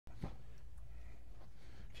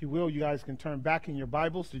If you will, you guys can turn back in your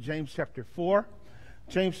Bibles to James chapter 4.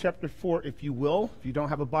 James chapter 4, if you will. If you don't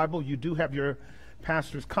have a Bible, you do have your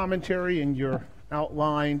pastor's commentary and your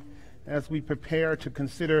outline as we prepare to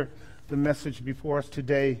consider the message before us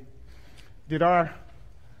today. Did our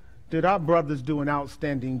brothers do an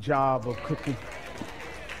outstanding job of cooking?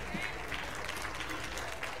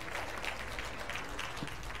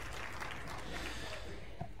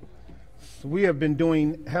 So we have been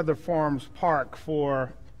doing Heather Farms Park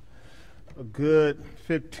for a good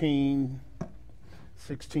 15,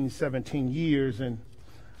 16, 17 years, and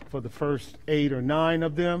for the first 8 or 9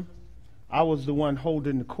 of them, I was the one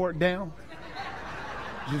holding the court down.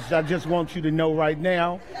 I just want you to know right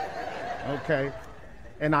now, okay?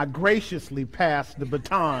 And I graciously passed the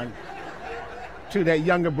baton to that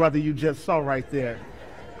younger brother you just saw right there.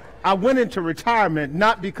 I went into retirement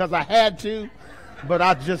not because I had to, but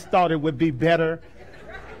I just thought it would be better.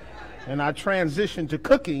 And I transitioned to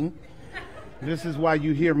cooking. This is why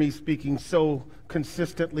you hear me speaking so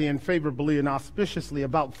consistently and favorably and auspiciously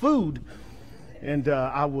about food. And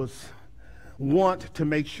I want to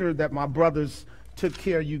make sure that my brothers took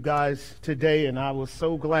care of you guys today, and I was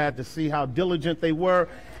so glad to see how diligent they were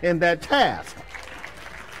in that task.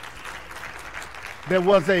 There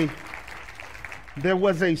was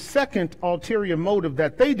a second ulterior motive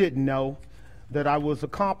that they didn't know that I was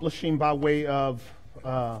accomplishing by way of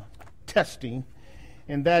testing,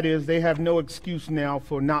 and that is they have no excuse now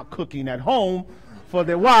for not cooking at home for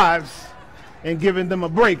their wives and giving them a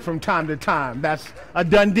break from time to time. That's a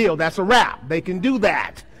done deal. That's a wrap. They can do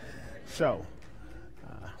that. So,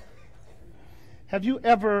 have you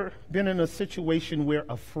ever been in a situation where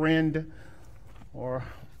a friend or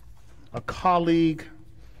a colleague,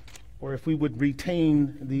 or if we would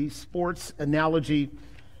retain the sports analogy,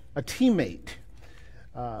 a teammate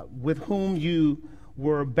with whom you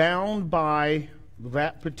were bound by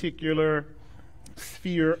that particular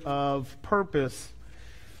sphere of purpose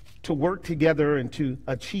to work together and to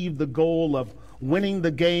achieve the goal of winning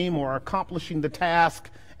the game or accomplishing the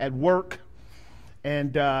task at work,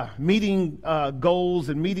 and meeting goals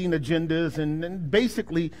and meeting agendas and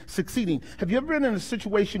basically succeeding? Have you ever been in a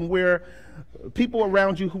situation where people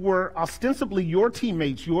around you who were ostensibly your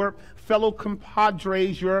teammates, your fellow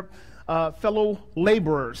compadres, your fellow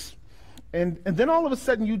laborers, and then all of a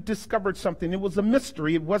sudden you discovered something? It was a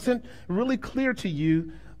mystery. It wasn't really clear to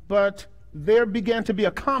you, but there began to be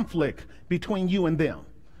a conflict between you and them.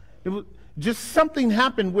 It was just something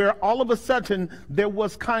happened where all of a sudden there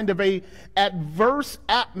was kind of a adverse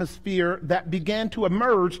atmosphere that began to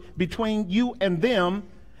emerge between you and them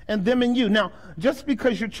and you. Now, just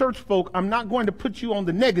because you're church folk, I'm not going to put you on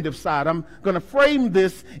the negative side. I'm going to frame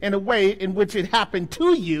this in a way in which it happened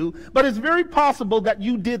to you, but it's very possible that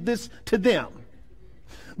you did this to them.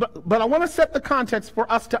 But I want to set the context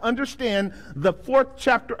for us to understand the 4th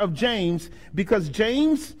chapter of James, because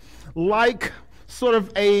James, like sort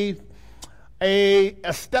of a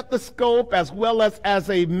stethoscope as well as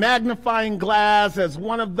a magnifying glass, as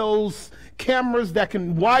one of those cameras that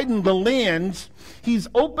can widen the lens, he's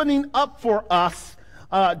opening up for us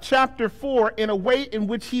chapter 4 in a way in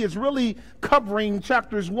which he is really covering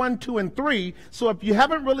chapters 1, 2, and 3. So if you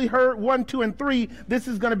haven't really heard 1, 2, and 3, this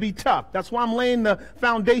is going to be tough. That's why I'm laying the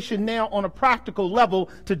foundation now on a practical level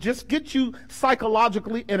to just get you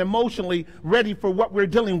psychologically and emotionally ready for what we're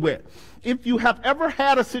dealing with. If you have ever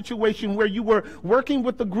had a situation where you were working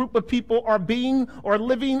with a group of people, or being or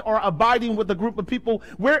living or abiding with a group of people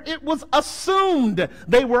where it was assumed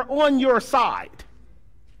they were on your side,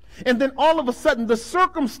 and then all of a sudden the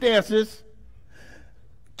circumstances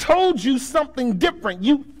told you something different.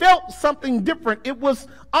 You felt something different. It was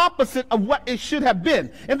opposite of what it should have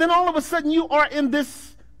been. And then all of a sudden you are in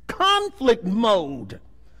this conflict mode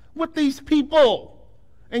with these people.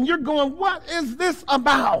 And you're going, what is this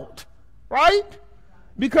about? Right?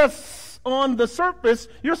 Because on the surface,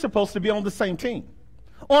 you're supposed to be on the same team.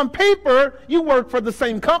 On paper, you work for the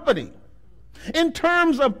same company. In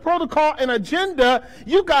terms of protocol and agenda,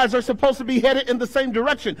 you guys are supposed to be headed in the same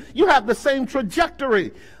direction. You have the same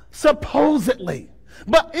trajectory, supposedly.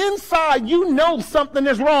 But inside, you know something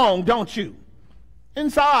is wrong, don't you?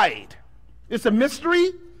 Inside. It's a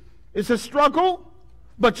mystery. It's a struggle.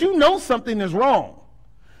 But you know something is wrong.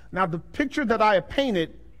 Now, the picture that I have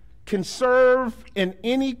painted can serve in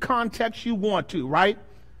any context you want to, right?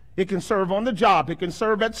 It can serve on the job. It can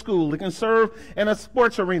serve at school. It can serve in a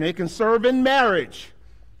sports arena. It can serve in marriage.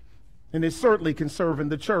 And it certainly can serve in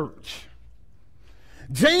the church.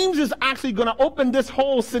 James is actually going to open this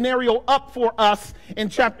whole scenario up for us in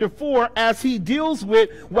chapter 4 as he deals with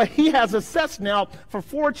what he has assessed now for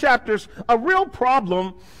 4 chapters, a real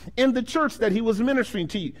problem in the church that he was ministering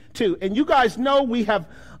to. And you guys know we have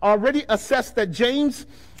already assessed that James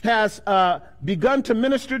has begun to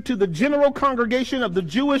minister to the general congregation of the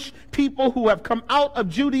Jewish people who have come out of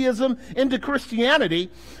Judaism into Christianity.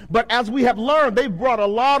 But as we have learned, they've brought a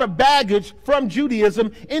lot of baggage from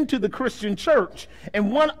Judaism into the Christian church.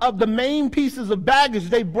 And one of the main pieces of baggage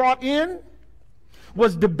they brought in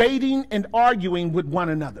was debating and arguing with one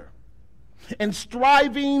another, and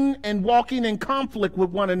striving and walking in conflict with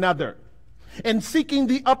one another, and seeking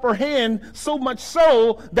the upper hand, so much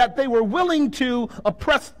so that they were willing to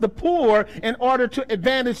oppress the poor in order to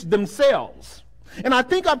advantage themselves. And I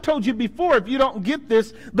think I've told you before, if you don't get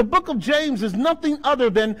this, the book of James is nothing other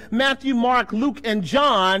than Matthew, Mark, Luke, and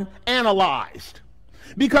John analyzed.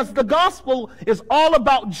 Because the gospel is all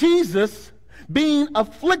about Jesus being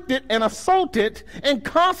afflicted and assaulted and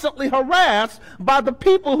constantly harassed by the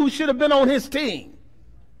people who should have been on his team,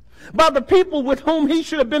 by the people with whom he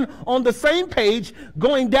should have been on the same page,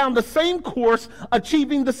 going down the same course,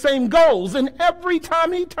 achieving the same goals. And every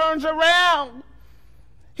time he turns around,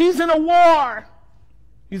 he's in a war.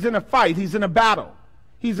 He's in a fight. He's in a battle.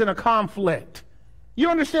 He's in a conflict. You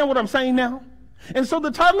understand what I'm saying now? And so the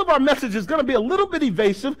title of our message is going to be a little bit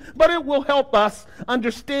evasive, but it will help us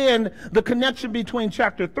understand the connection between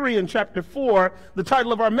chapter 3 and chapter 4. The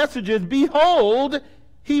title of our message is, Behold,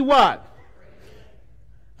 he what?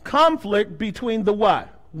 Conflict between the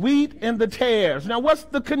what? Wheat and the tares. Now, what's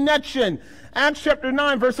the connection? Acts chapter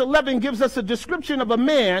 9, verse 11 gives us a description of a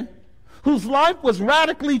man whose life was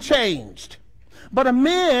radically changed. But a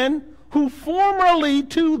man who formerly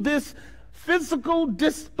to this physical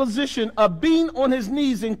disposition of being on his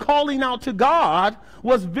knees and calling out to God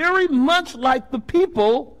was very much like the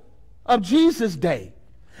people of Jesus' day,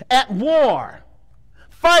 at war,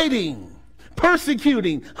 fighting,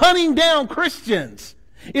 persecuting, hunting down Christians.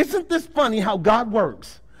 Isn't this funny how God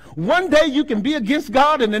works? One day you can be against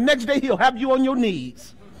God and the next day he'll have you on your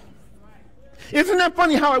knees. Isn't that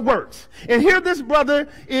funny how it works? And here this brother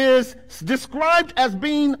is described as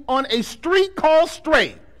being on a street called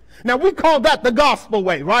Straight. Now we call that the gospel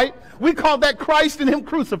way, right? We call that Christ and him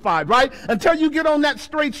crucified, right? Until you get on that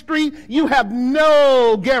straight street, you have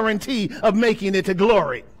no guarantee of making it to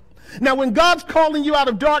glory. Now, when God's calling you out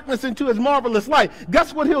of darkness into his marvelous light,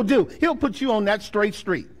 guess what he'll do? He'll put you on that straight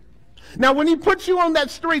street. Now, when he puts you on that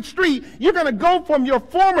straight street, you're going to go from your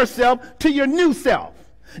former self to your new self.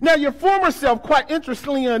 Now, your former self, quite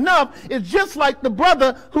interestingly enough, is just like the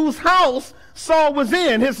brother whose house Saul was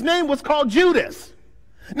in. His name was called Judas.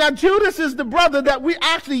 Now, Judas is the brother that we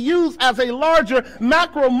actually use as a larger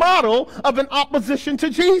macro model of an opposition to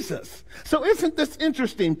Jesus. So isn't this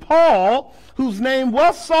interesting? Paul, whose name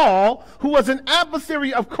was Saul, who was an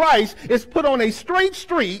adversary of Christ, is put on a straight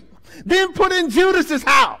street, then put in Judas's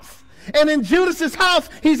house. And in Judas's house,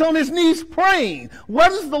 he's on his knees praying.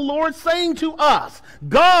 What is the Lord saying to us?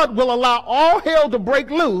 God will allow all hell to break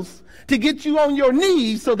loose to get you on your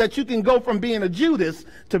knees so that you can go from being a Judas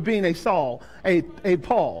to being a Saul, a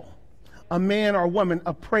Paul, a man or woman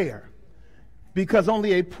of prayer. Because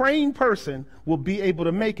only a praying person will be able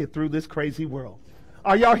to make it through this crazy world.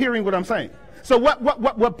 Are y'all hearing what I'm saying? So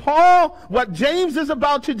what James is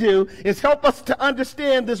about to do is help us to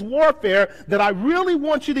understand this warfare that I really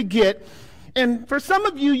want you to get. And for some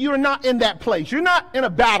of you, you're not in that place. You're not in a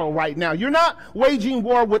battle right now. You're not waging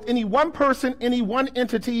war with any one person, any one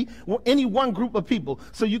entity, any one group of people.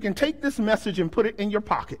 So you can take this message and put it in your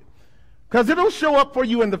pocket, because it'll show up for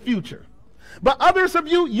you in the future. But others of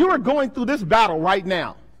you, you are going through this battle right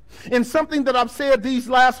now. And something that I've said these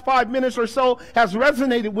last 5 minutes or so has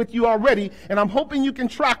resonated with you already, and I'm hoping you can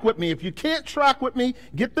track with me. If you can't track with me,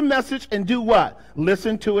 get the message and do what?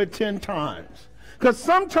 Listen to it 10 times. Because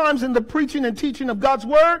sometimes in the preaching and teaching of God's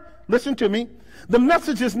word, listen to me, the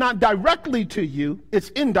message is not directly to you, it's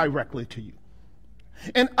indirectly to you.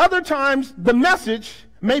 And other times, the message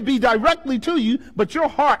may be directly to you, but your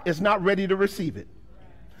heart is not ready to receive it.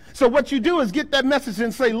 So what you do is get that message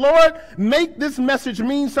and say, Lord, make this message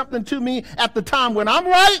mean something to me at the time when I'm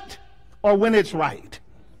right or when it's right.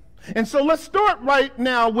 And so let's start right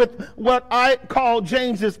now with what I call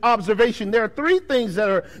James's observation. There are 3 things that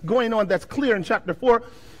are going on that's clear in chapter 4.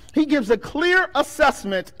 He gives a clear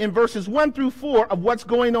assessment in verses 1 through 4 of what's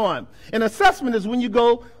going on. An assessment is when you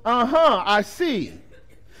go, I see.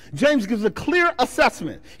 James gives a clear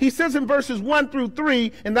assessment. He says in verses 1 through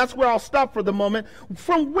 3, and that's where I'll stop for the moment,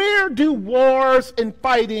 from where do wars and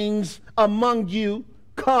fightings among you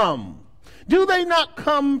come? Do they not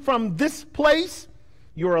come from this place?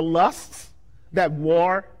 your lusts that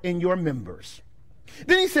war in your members.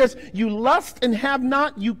 Then he says, you lust and have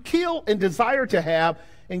not, you kill and desire to have,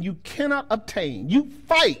 and you cannot obtain. You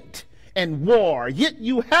fight and war, yet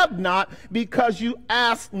you have not because you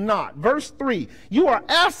ask not. Verse 3, you are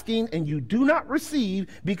asking and you do not receive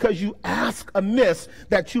because you ask amiss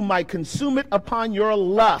that you might consume it upon your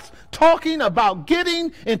lust. Talking about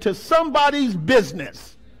getting into somebody's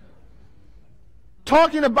business.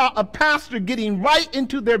 Talking about a pastor getting right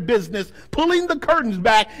into their business, pulling the curtains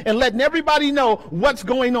back and letting everybody know what's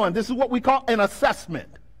going on. This is what we call an assessment.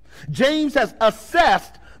 James has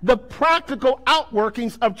assessed the practical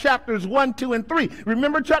outworkings of chapters 1, 2, and 3.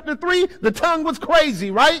 Remember chapter 3? The tongue was crazy,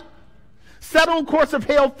 right? Set on course of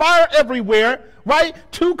hell, fire everywhere, right?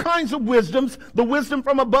 Two kinds of wisdoms, the wisdom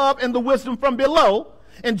from above and the wisdom from below.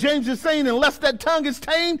 And James is saying, unless that tongue is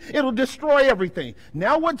tamed, it'll destroy everything.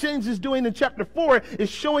 Now what James is doing in chapter 4 is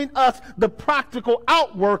showing us the practical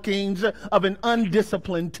outworkings of an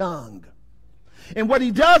undisciplined tongue. And what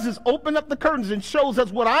he does is open up the curtains and shows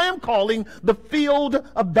us what I am calling the field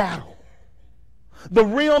of battle, the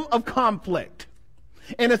realm of conflict.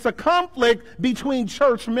 And it's a conflict between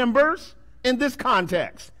church members in this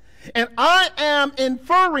context. And I am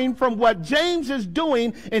inferring from what James is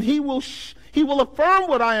doing, and he will affirm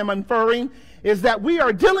what I am inferring, is that we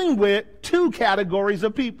are dealing with two categories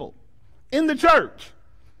of people in the church: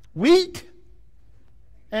 wheat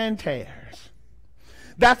and tares.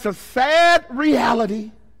 That's a sad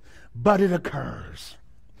reality, but it occurs.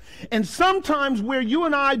 And sometimes where you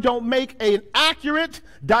and I don't make an accurate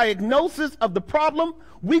diagnosis of the problem,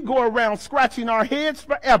 we go around scratching our heads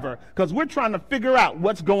forever because we're trying to figure out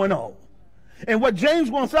what's going on. And what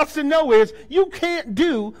James wants us to know is you can't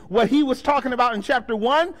do what he was talking about in chapter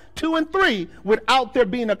 1, 2, and 3 without there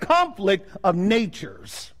being a conflict of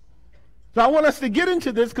natures. So I want us to get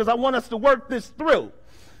into this because I want us to work this through.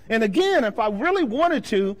 And again, if I really wanted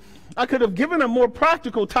to, I could have given a more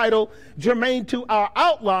practical title germane to our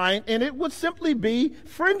outline, and it would simply be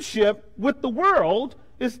friendship with the world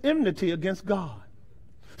is enmity against God.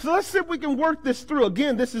 So let's see if we can work this through.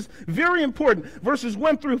 Again, this is very important. Verses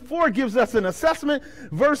 1 through 4 gives us an assessment.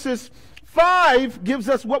 Verses 5 gives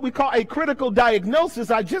us what we call a critical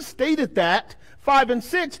diagnosis. I just stated that. 5 and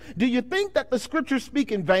 6, do you think that the scriptures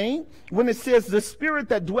speak in vain when it says the spirit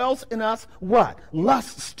that dwells in us, what?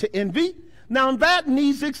 Lusts to envy? Now that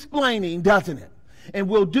needs explaining, doesn't it? And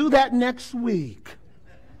we'll do that next week.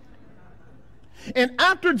 And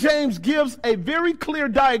after James gives a very clear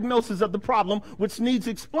diagnosis of the problem, which needs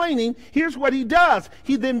explaining, here's what he does.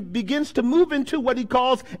 He then begins to move into what he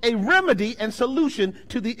calls a remedy and solution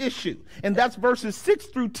to the issue. And that's verses 6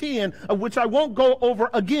 through 10, of which I won't go over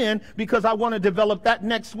again because I want to develop that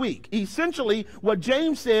next week. Essentially, what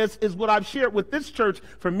James says is what I've shared with this church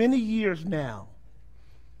for many years now.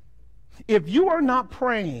 If you are not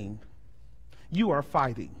praying, you are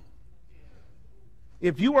fighting.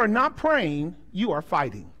 If you are not praying, you are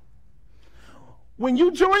fighting. When you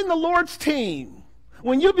join the Lord's team,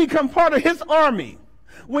 when you become part of his army,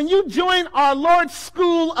 when you join our Lord's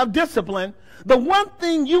school of discipline, the one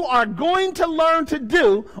thing you are going to learn to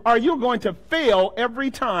do, or you're going to fail every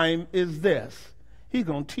time, is this. He's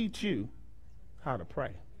going to teach you how to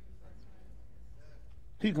pray.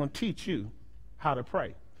 He's going to teach you how to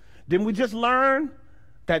pray. Didn't we just learn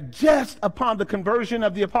that just upon the conversion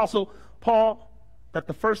of the Apostle Paul, that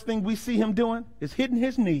the first thing we see him doing is hitting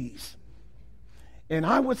his knees? And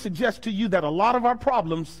I would suggest to you that a lot of our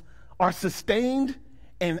problems are sustained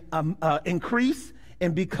and increase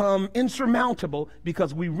and become insurmountable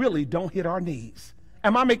because we really don't hit our knees.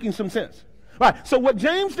 Am I making some sense? All right, so what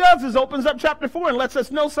James does is opens up chapter 4 and lets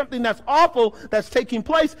us know something that's awful that's taking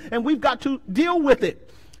place, and we've got to deal with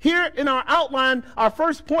it. Here in our outline, our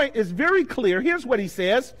first point is very clear. Here's what he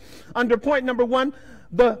says under point number 1.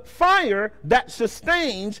 The fire that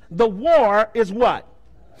sustains the war is what?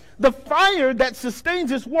 The fire that sustains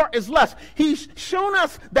this war is lust. He's shown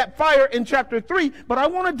us that fire in chapter 3, but I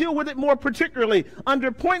want to deal with it more particularly.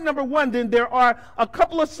 Under point number 1, then, there are a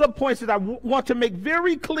couple of subpoints that I want to make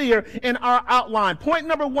very clear in our outline. Point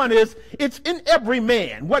number 1 is, it's in every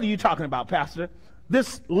man. What are you talking about, Pastor?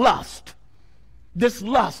 This lust. This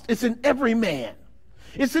lust is in every man.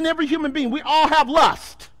 It's in every human being. We all have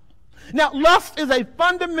lust. Now, lust is a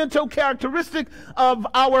fundamental characteristic of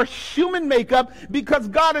our human makeup because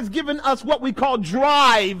God has given us what we call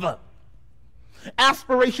drive.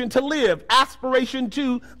 Aspiration to live, aspiration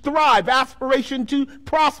to thrive, aspiration to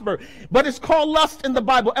prosper. But it's called lust in the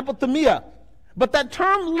Bible, epithemia. But that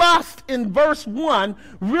term lust in verse 1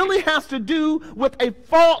 really has to do with a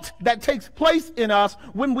fault that takes place in us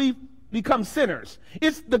when we become sinners.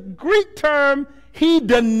 It's the Greek term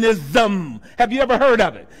hedonism. Have you ever heard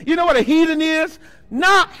of it? You know what a hedon is?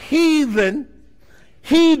 Not heathen,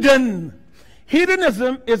 hedon.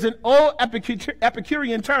 Hedonism is an old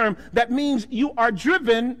Epicurean term that means you are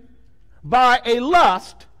driven by a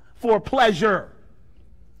lust for pleasure.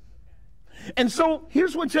 And so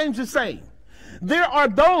here's what James is saying. There are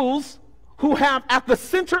those who have at the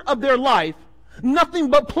center of their life nothing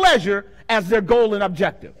but pleasure as their goal and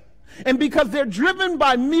objective. And because they're driven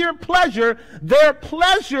by mere pleasure, their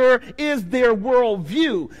pleasure is their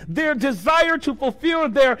worldview. Their desire to fulfill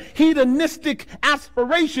their hedonistic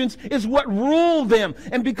aspirations is what rule them.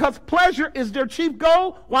 And because pleasure is their chief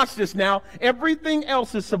goal, watch this now, everything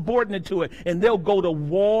else is subordinate to it. And they'll go to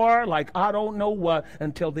war like I don't know what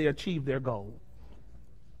until they achieve their goal.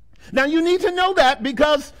 Now, you need to know that,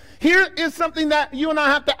 because here is something that you and I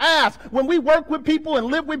have to ask. When we work with people and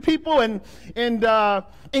live with people and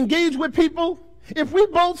engage with people, if we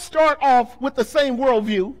both start off with the same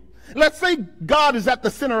worldview, let's say God is at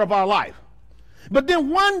the center of our life, but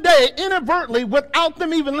then one day, inadvertently, without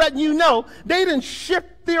them even letting you know, they didn't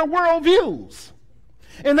shift their worldviews.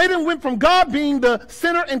 And they didn't went from God being the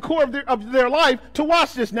center and core of their life to,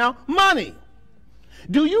 watch this now, money.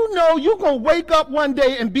 Do you know you're going to wake up one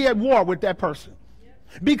day and be at war with that person?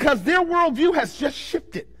 Because their worldview has just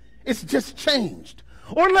shifted. It's just changed.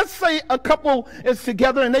 Or let's say a couple is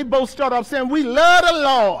together and they both start off saying, we love the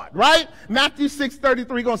Lord, right? Matthew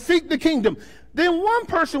 6:33, going to seek the kingdom. Then one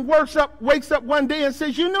person wakes up one day and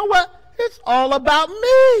says, you know what? It's all about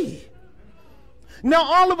me. Now,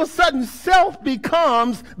 all of a sudden, self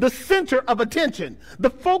becomes the center of attention,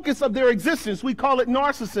 the focus of their existence. We call it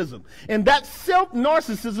narcissism. And that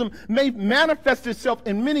self-narcissism may manifest itself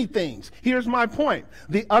in many things. Here's my point.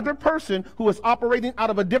 The other person who is operating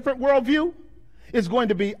out of a different worldview is going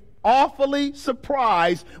to be awfully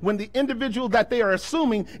surprised when the individual that they are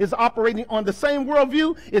assuming is operating on the same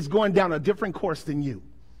worldview is going down a different course than you.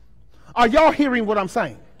 Are y'all hearing what I'm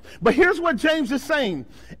saying? But here's what James is saying.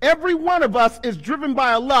 Every one of us is driven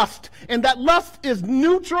by a lust, and that lust is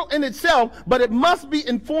neutral in itself, but it must be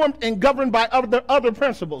informed and governed by other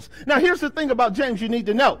principles. Now, here's the thing about James you need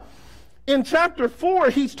to know. In chapter 4,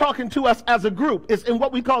 he's talking to us as a group. It's in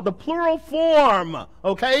what we call the plural form,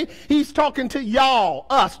 okay? He's talking to y'all,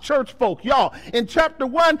 us, church folk, y'all. In chapter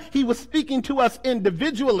 1, he was speaking to us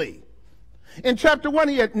individually. In chapter 1,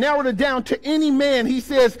 he had narrowed it down to any man. He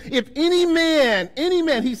says, if any man,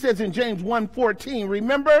 he says in James 1:14,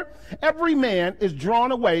 remember, every man is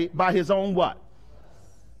drawn away by his own what?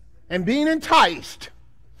 And being enticed,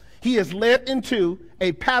 he is led into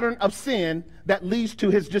a pattern of sin that leads to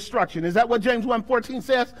his destruction. Is that what James 1:14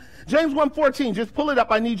 says? James 1:14, just pull it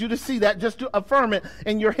up. I need you to see that, just to affirm it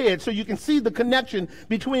in your head so you can see the connection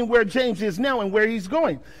between where James is now and where he's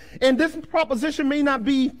going. And this proposition may not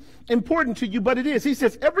be important to you, but it is. He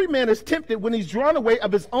says, every man is tempted when he's drawn away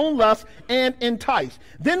of his own lust and enticed.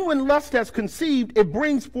 Then when lust has conceived, it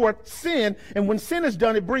brings forth sin. And when sin is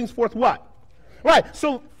done, it brings forth what? Right.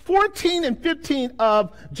 So 14 and 15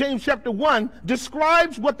 of James chapter 1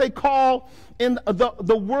 describes what they call in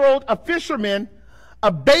the world of fishermen,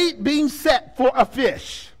 a bait being set for a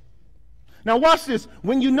fish. Now watch this.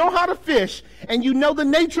 When you know how to fish and you know the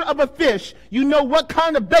nature of a fish, you know what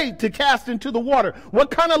kind of bait to cast into the water, what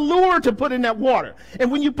kind of lure to put in that water.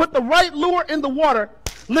 And when you put the right lure in the water,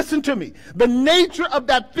 listen to me, the nature of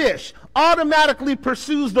that fish automatically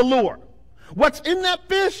pursues the lure. What's in that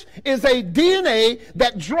fish is a DNA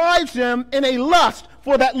that drives him in a lust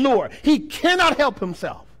for that lure. He cannot help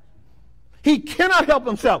himself. He cannot help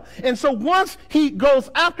himself. And so once he goes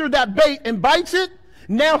after that bait and bites it,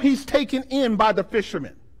 now he's taken in by the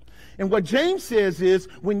fishermen. And what James says is,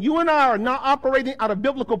 when you and I are not operating out of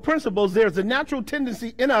biblical principles, there's a natural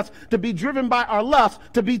tendency in us to be driven by our lust,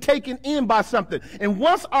 to be taken in by something. And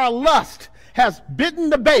once our lust has bitten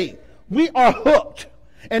the bait, we are hooked.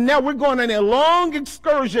 And now we're going on a long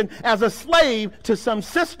excursion as a slave to some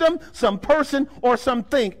system, some person, or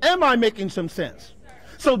something. Am I making some sense?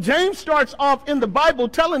 So James starts off in the Bible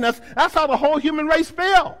telling us that's how the whole human race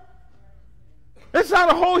fell. That's how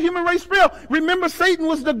the whole human race fell. Remember, Satan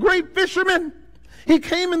was the great fisherman. He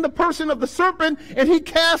came in the person of the serpent, and he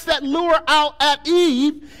cast that lure out at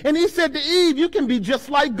Eve. And he said to Eve, you can be just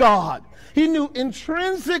like God. He knew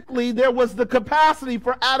intrinsically there was the capacity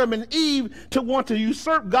for Adam and Eve to want to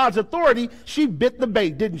usurp God's authority. She bit the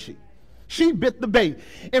bait, didn't she? She bit the bait.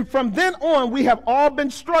 And from then on, we have all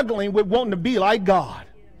been struggling with wanting to be like God,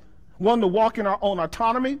 wanting to walk in our own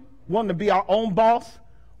autonomy, wanting to be our own boss,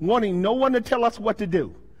 wanting no one to tell us what to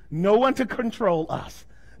do, no one to control us,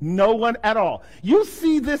 no one at all. You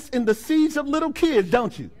see this in the seeds of little kids,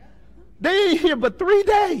 don't you? They ain't here but 3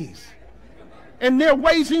 days. And they're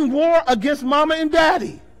waging war against mama and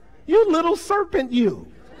daddy. You little serpent, you.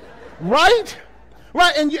 Right?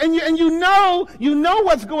 Right, and you know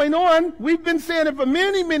what's going on. We've been saying it for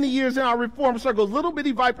many, many years in our reform circles, little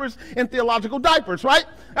bitty vipers in theological diapers, right?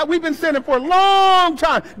 We've been saying it for a long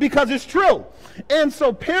time because it's true. And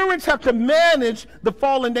so parents have to manage the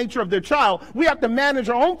fallen nature of their child. We have to manage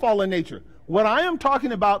our own fallen nature. What I am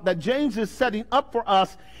talking about that James is setting up for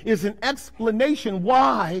us is an explanation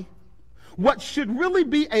why what should really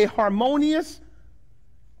be a harmonious,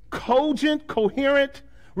 cogent, coherent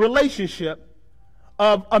relationship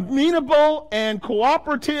of amenable and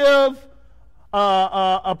cooperative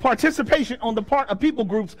participation on the part of people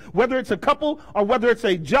groups, whether it's a couple or whether it's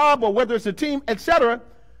a job or whether it's a team, etc.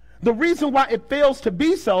 The reason why it fails to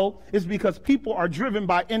be so is because people are driven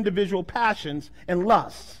by individual passions and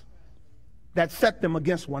lusts that set them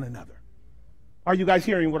against one another. Are you guys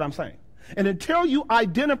hearing what I'm saying? And until you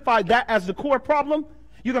identify that as the core problem,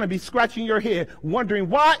 you're going to be scratching your head wondering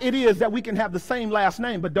why it is that we can have the same last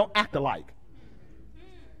name but don't act alike.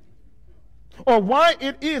 Or why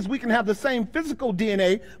it is we can have the same physical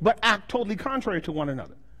DNA but act totally contrary to one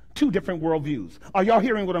another. Two different worldviews. Are y'all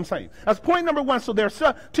hearing what I'm saying? That's point number one. So there's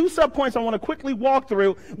two subpoints I want to quickly walk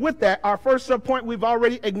through with that. Our first subpoint we've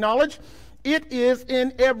already acknowledged. It is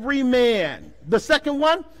in every man. The second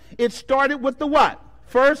one, it started with the what?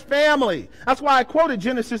 First family. That's why I quoted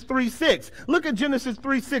Genesis 3:6. Look at Genesis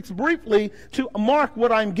 3:6 briefly to mark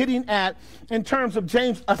what I'm getting at in terms of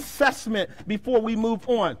James' assessment before we move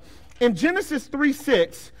on. In Genesis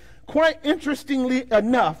 3:6, quite interestingly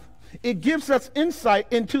enough, it gives us insight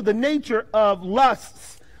into the nature of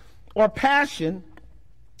lusts or passion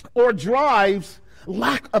or drives,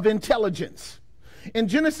 lack of intelligence. In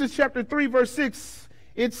Genesis chapter 3, verse 6,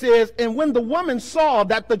 it says, and when the woman saw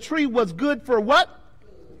that the tree was good for what?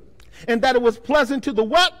 And that it was pleasant to the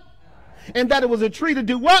what? And that it was a tree to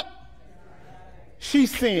do what? She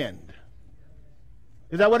sinned.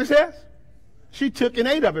 Is that what it says? She took and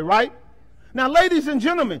ate of it, right? Now, ladies and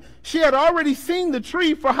gentlemen, she had already seen the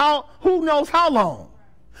tree for who knows how long.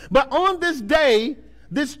 But on this day,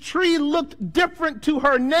 this tree looked different to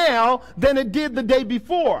her now than it did the day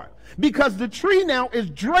before. Because the tree now is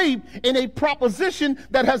draped in a proposition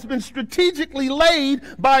that has been strategically laid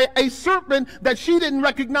by a serpent that she didn't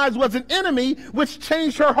recognize was an enemy, which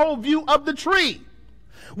changed her whole view of the tree.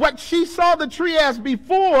 What she saw the tree as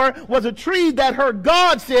before was a tree that her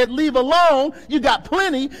God said, leave alone, you got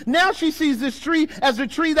plenty. Now she sees this tree as a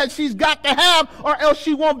tree that she's got to have, or else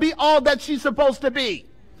she won't be all that she's supposed to be.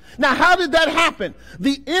 Now, how did that happen?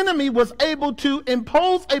 The enemy was able to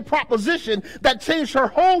impose a proposition that changed her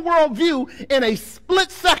whole worldview in a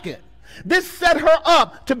split second. This set her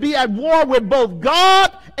up to be at war with both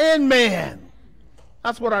God and man.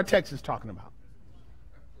 That's what our text is talking about.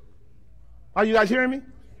 Are you guys hearing me?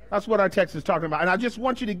 That's what our text is talking about. And I just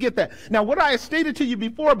want you to get that. Now, what I stated to you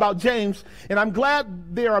before about James, and I'm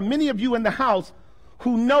glad there are many of you in the house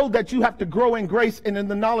who know that you have to grow in grace and in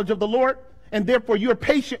the knowledge of the Lord, and therefore you're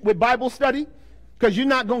patient with Bible study, because you're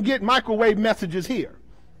not going to get microwave messages here.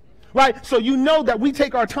 Right? So you know that we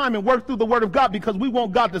take our time and work through the Word of God because we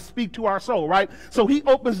want God to speak to our soul, right? So he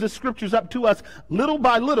opens the scriptures up to us little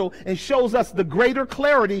by little and shows us the greater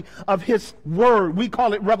clarity of his word. We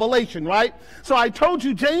call it revelation, right? So I told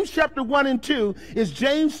you James chapter 1 and 2 is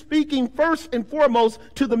James speaking first and foremost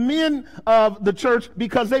to the men of the church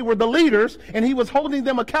because they were the leaders and he was holding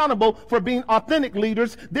them accountable for being authentic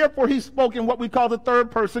leaders. Therefore, he spoke in what we call the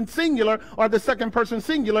third person singular or the second person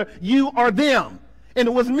singular. You are them. And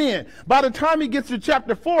it was men. By the time he gets to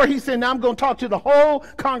chapter 4, he said, now I'm going to talk to the whole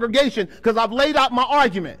congregation because I've laid out my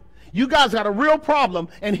argument. You guys got a real problem,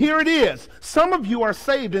 and here it is. Some of you are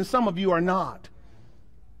saved and some of you are not.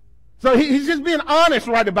 So he's just being honest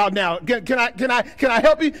right about now. Can I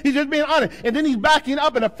help you? He's just being honest. And then he's backing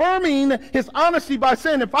up and affirming his honesty by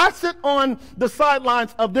saying, if I sit on the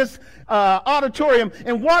sidelines of this auditorium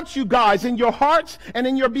and watch you guys in your hearts and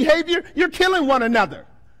in your behavior, you're killing one another.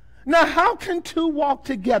 Now, how can two walk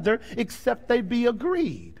together except they be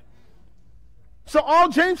agreed? So all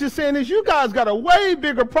James is saying is you guys got a way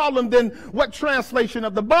bigger problem than what translation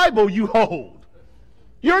of the Bible you hold.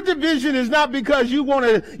 Your division is not because you want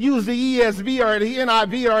to use the ESV or the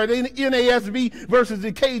NIV or the NASV versus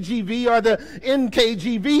the KJV or the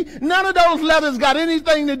NKJV. None of those letters got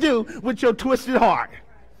anything to do with your twisted heart.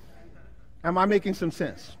 Am I making some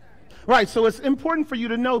sense? Right, so it's important for you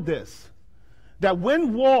to know this. That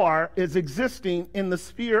when war is existing in the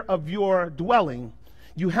sphere of your dwelling,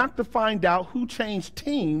 you have to find out who changed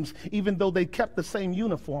teams even though they kept the same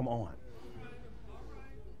uniform on.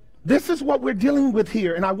 This is what we're dealing with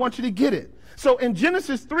here, and I want you to get it. So in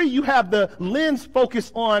Genesis 3, you have the lens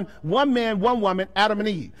focused on one man, one woman, Adam and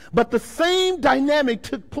Eve. But the same dynamic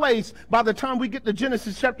took place by the time we get to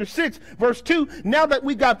Genesis chapter 6, verse 2. Now that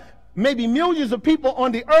we got maybe millions of people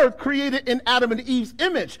on the earth created in Adam and Eve's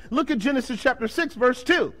image. Look at Genesis chapter 6, verse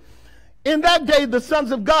 2. In that day, the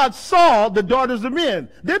sons of God saw the daughters of men.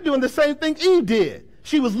 They're doing the same thing Eve did.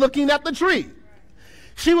 She was looking at the tree.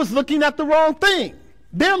 She was looking at the wrong thing.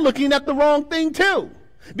 They're looking at the wrong thing too.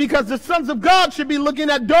 Because the sons of God should be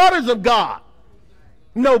looking at daughters of God.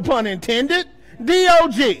 No pun intended.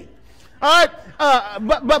 D-O-G. All right.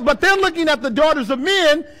 But they're looking at the daughters of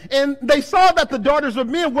men, and they saw that the daughters of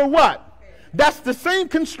men were what? That's the same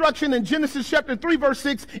construction in Genesis chapter 3, verse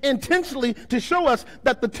 6, intentionally to show us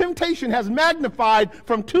that the temptation has magnified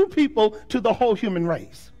from two people to the whole human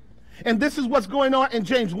race. And this is what's going on in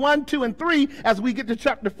James 1, 2, and 3 as we get to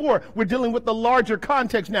chapter 4. We're dealing with the larger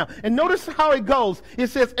context now. And notice how it goes. It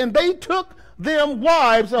says, and they took them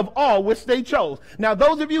wives of all which they chose. Now,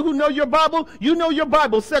 those of you who know your Bible, you know your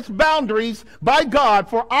Bible sets boundaries by God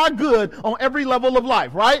for our good on every level of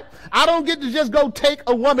life, right? I don't get to just go take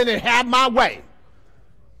a woman and have my way.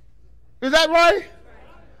 Is that right?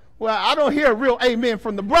 Well, I don't hear a real amen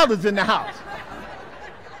from the brothers in the house.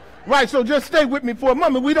 Right, so just stay with me for a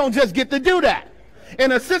moment. We don't just get to do that.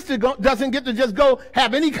 And a sister doesn't get to just go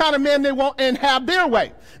have any kind of man they want and have their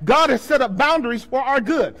way. God has set up boundaries for our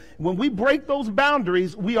good. When we break those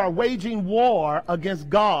boundaries, we are waging war against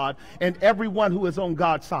God and everyone who is on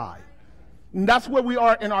God's side. And that's where we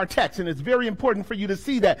are in our text, and it's very important for you to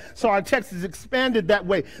see that. So our text is expanded that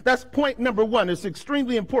way. That's point number one. It's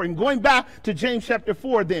extremely important. Going back to James chapter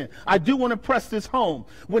 4 then, I do want to press this home.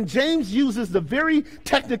 When James uses the very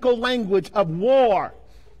technical language of war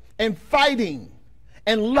and fighting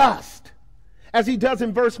and lust, as he does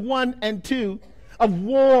in verse 1 and 2, of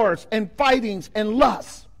wars and fightings and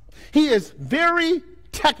lusts, he is very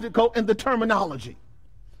technical in the terminology.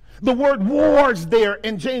 The word wars there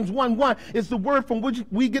in James 1:1 is the word from which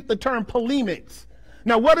we get the term polemics.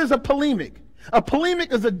 Now, what is a polemic? A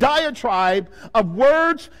polemic is a diatribe of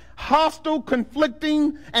words, hostile,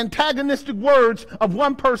 conflicting, antagonistic words of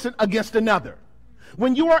one person against another.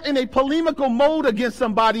 When you are in a polemical mode against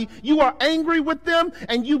somebody, you are angry with them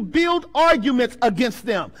and you build arguments against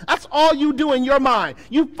them. That's all you do in your mind.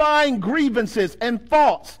 You find grievances and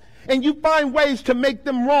faults, and you find ways to make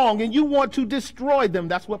them wrong, and you want to destroy them.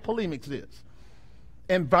 That's what polemics is.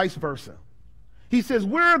 And vice versa. He says,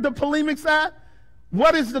 where are the polemics at?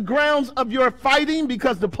 What is the grounds of your fighting?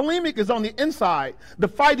 Because the polemic is on the inside. The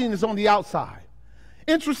fighting is on the outside.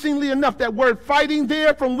 Interestingly enough, that word fighting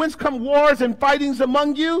there, from whence come wars and fightings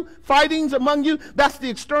among you? Fightings among you, that's the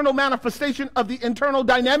external manifestation of the internal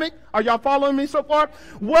dynamic. Are y'all following me so far?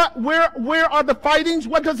 Where are the fightings?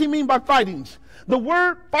 What does he mean by fightings? The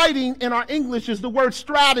word fighting in our English is the word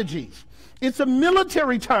strategies. It's a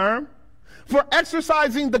military term for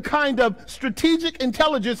exercising the kind of strategic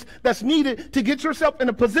intelligence that's needed to get yourself in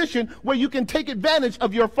a position where you can take advantage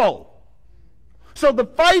of your foe. So the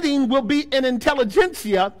fighting will be an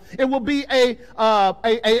intelligentsia. It will be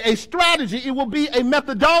a strategy. It will be a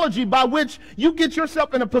methodology by which you get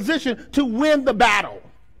yourself in a position to win the battle.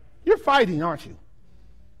 You're fighting, aren't you?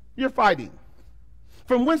 You're fighting.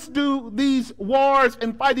 From whence do these wars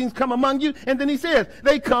and fightings come among you? And then he says,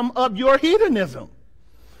 they come of your hedonism.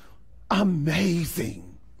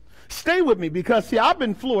 Amazing. Stay with me because, see, I've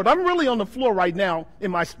been floored. I'm really on the floor right now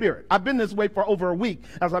in my spirit. I've been this way for over a week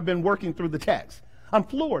as I've been working through the text. I'm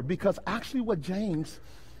floored because actually what James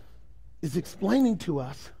is explaining to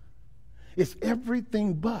us is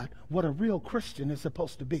everything but what a real Christian is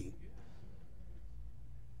supposed to be.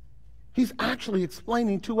 He's actually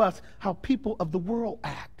explaining to us how people of the world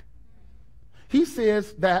act. He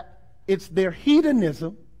says that it's their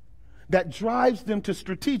hedonism that drives them to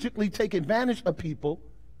strategically take advantage of people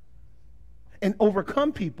and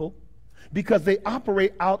overcome people because they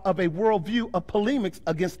operate out of a worldview of polemics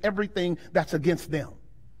against everything that's against them.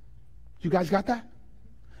 You guys got that?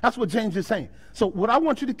 That's what James is saying. So what I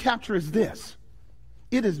want you to capture is this.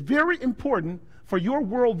 It is very important for your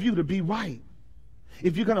worldview to be right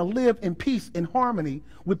if you're going to live in peace and harmony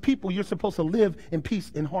with people you're supposed to live in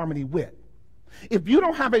peace and harmony with. If you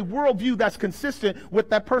don't have a worldview that's consistent with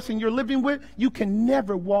that person you're living with, you can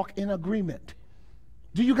never walk in agreement.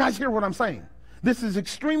 Do you guys hear what I'm saying? This is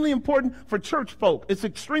extremely important for church folk. It's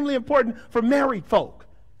extremely important for married folk.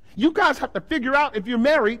 You guys have to figure out, if you're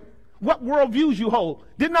married, what worldviews you hold.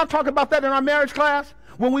 Didn't I talk about that in our marriage class?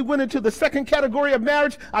 When we went into the second category of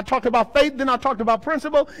marriage, I talked about faith, then I talked about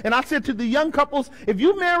principle, and I said to the young couples, if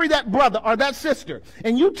you marry that brother or that sister,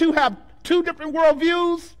 and you two have two different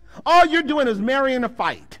worldviews, all you're doing is marrying a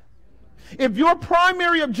fight. If your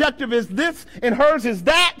primary objective is this and hers is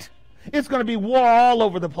that, it's going to be war all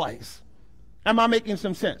over the place. Am I making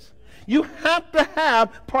some sense? You have to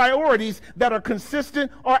have priorities that are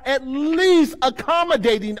consistent or at least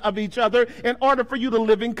accommodating of each other in order for you to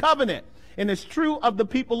live in covenant. And it's true of the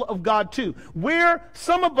people of God too. Where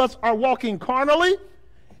some of us are walking carnally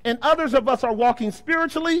and others of us are walking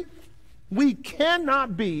spiritually, we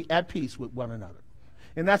cannot be at peace with one another.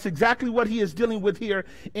 And that's exactly what he is dealing with here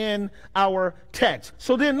in our text.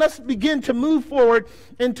 So then let's begin to move forward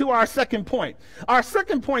into our second point. Our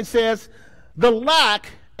second point says the lack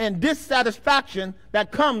and dissatisfaction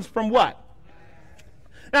that comes from what?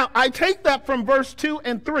 Now, I take that from verse 2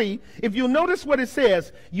 and 3. If you notice what it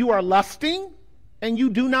says, you are lusting and you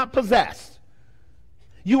do not possess.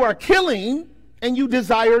 You are killing and you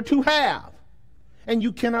desire to have, and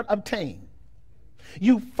you cannot obtain.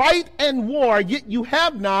 You fight and war, yet you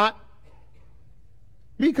have not,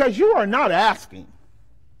 because you are not asking.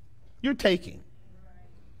 You're taking.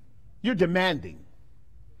 You're demanding.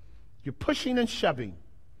 You're pushing and shoving.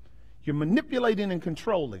 You're manipulating and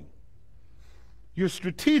controlling. You're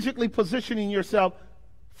strategically positioning yourself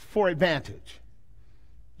for advantage.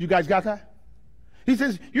 You guys got that? He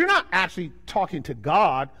says, you're not actually talking to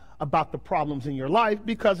God about the problems in your life,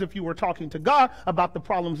 because if you were talking to God about the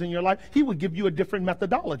problems in your life, he would give you a different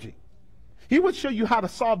methodology. He would show you how to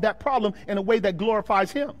solve that problem in a way that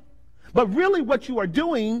glorifies him. But really what you are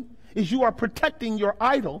doing is you are protecting your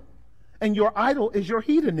idol, and your idol is your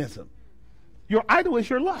hedonism. Your idol is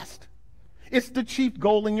your lust. It's the chief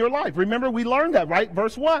goal in your life. Remember, we learned that, right?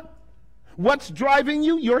 Verse 1. What's driving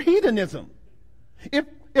you? Your hedonism. If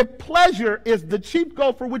pleasure is the chief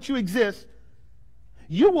goal for which you exist,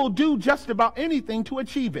 you will do just about anything to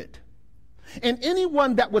achieve it. And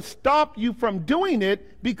anyone that would stop you from doing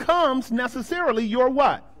it becomes necessarily your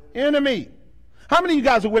what? Enemy. How many of you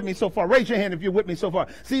guys are with me so far? Raise your hand if you're with me so far.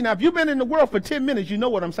 See, now, if you've been in the world for 10 minutes, you know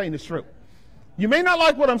what I'm saying is true. You may not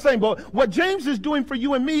like what I'm saying, but what James is doing for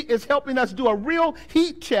you and me is helping us do a real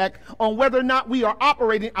heat check on whether or not we are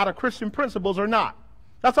operating out of Christian principles or not.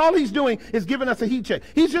 That's all he's doing, is giving us a heat check.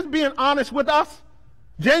 He's just being honest with us.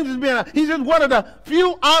 James is he's just one of the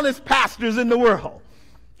few honest pastors in the world.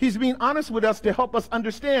 He's being honest with us to help us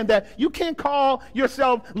understand that you can't call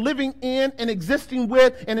yourself living in and existing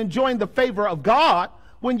with and enjoying the favor of God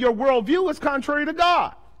when your worldview is contrary to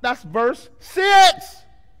God. That's verse 6.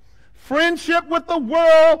 Friendship with the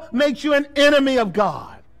world makes you an enemy of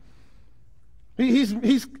God.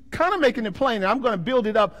 He's kind of making it plain, and I'm going to build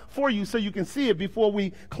it up for you so you can see it before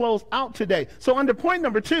we close out today. So under point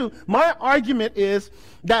number 2, my argument is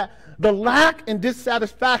that the lack and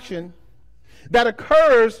dissatisfaction that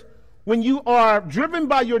occurs when you are driven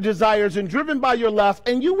by your desires and driven by your lust,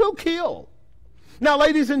 and you will kill. Now,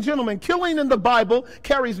 ladies and gentlemen, killing in the Bible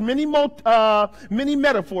carries many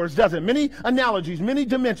metaphors, doesn't it? Many analogies, many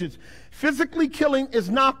dimensions. Physically killing is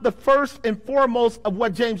not the first and foremost of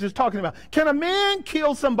what James is talking about. Can a man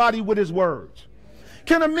kill somebody with his words?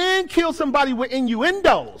 Can a man kill somebody with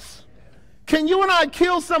innuendos? Can you and I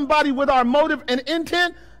kill somebody with our motive and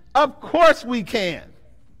intent? Of course we can.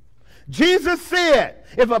 Jesus said,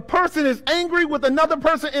 if a person is angry with another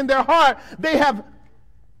person in their heart, they have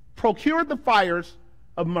procured the fires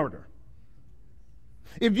of murder.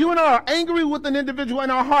 If you and I are angry with an individual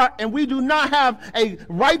in our heart and we do not have a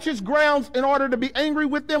righteous grounds in order to be angry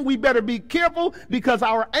with them, we better be careful, because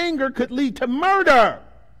our anger could lead to murder.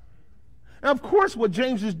 And of course, what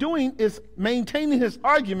James is doing is maintaining his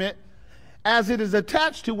argument as it is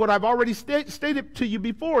attached to what I've already stated to you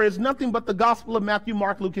before, is nothing but the gospel of Matthew,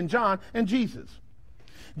 Mark, Luke, and John, and Jesus.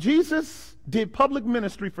 Jesus did public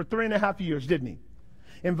ministry for 3.5 years, didn't he?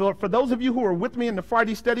 And for those of you who are with me in the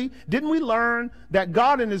Friday study, didn't we learn that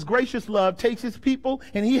God in his gracious love takes his people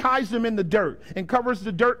and he hides them in the dirt and covers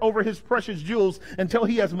the dirt over his precious jewels until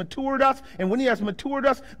he has matured us? And when he has matured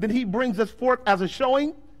us, then he brings us forth as a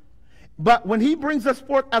showing. But when he brings us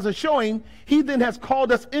forth as a showing, he then has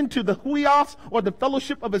called us into the huios, or the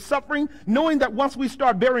fellowship of his suffering, knowing that once we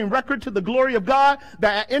start bearing record to the glory of God,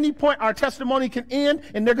 that at any point our testimony can end,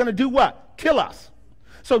 and they're going to do what? Kill us.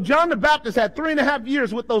 So John the Baptist had 3.5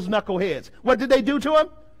 years with those knuckleheads. What did they do to him?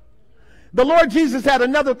 The Lord Jesus had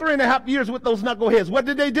another 3.5 years with those knuckleheads. What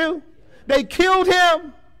did they do? They killed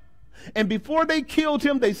him. And before they killed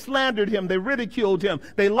him, they slandered him. They ridiculed him.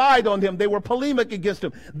 They lied on him. They were polemic against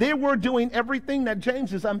him. They were doing everything that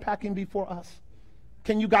James is unpacking before us.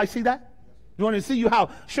 Can you guys see that? You want to see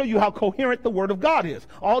show you how coherent the Word of God is.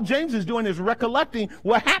 All James is doing is recollecting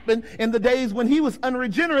what happened in the days when he was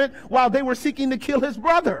unregenerate while they were seeking to kill his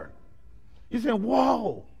brother. He's saying,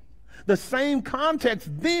 whoa, The same context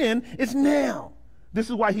then is now. This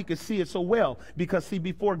is why he could see it so well. Because, see,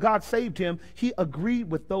 before God saved him, he agreed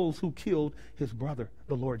with those who killed his brother,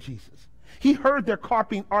 the Lord Jesus. He heard their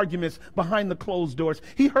carping arguments behind the closed doors.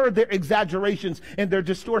 He heard their exaggerations and their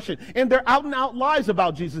distortion and their out-and-out lies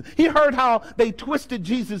about Jesus. He heard how they twisted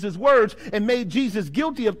Jesus' words and made Jesus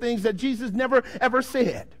guilty of things that Jesus never, ever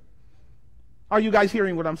said. Are you guys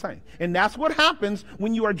hearing what I'm saying? And that's what happens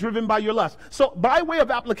when you are driven by your lust. So by way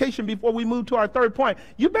of application, before we move to our third point,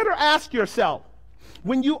 you better ask yourself,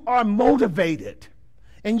 when you are motivated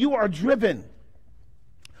and you are driven,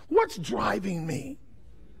 what's driving me?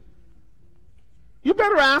 You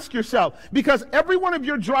better ask yourself, because every one of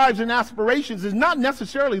your drives and aspirations is not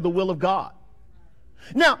necessarily the will of God.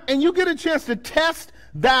 Now, and you get a chance to test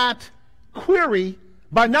that query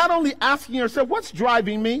by not only asking yourself, what's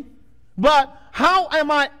driving me, but how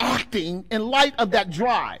am I acting in light of that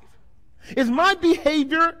drive? Is my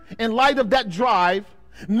behavior in light of that drive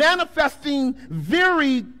manifesting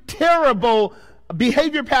very terrible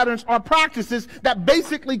behavior patterns or practices that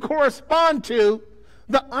basically correspond to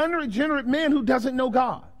the unregenerate man who doesn't know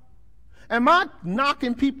God? Am I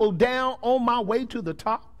knocking people down on my way to the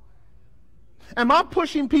top? Am I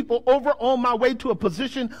pushing people over on my way to a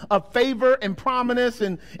position of favor and prominence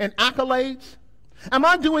and accolades? Am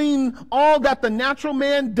I doing all that the natural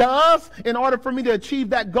man does in order for me to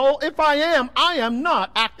achieve that goal? If I am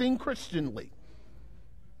not acting Christianly.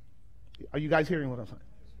 Are you guys hearing what I'm saying?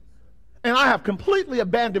 And I have completely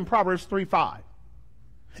abandoned Proverbs 3:5.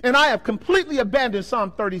 And I have completely abandoned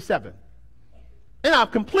Psalm 37. And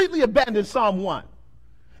I've completely abandoned Psalm 1.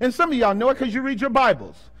 And some of y'all know it because you read your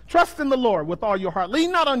Bibles. Trust in the Lord with all your heart.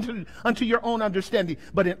 Lean not unto your own understanding,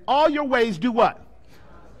 but in all your ways do what?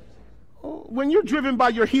 When you're driven by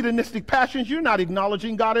your hedonistic passions, you're not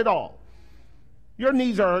acknowledging God at all. Your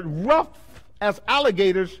knees are rough as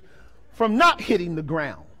alligators from not hitting the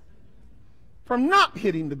ground. From not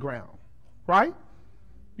hitting the ground, right?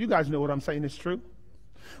 You guys know what I'm saying is true.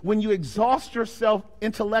 When you exhaust yourself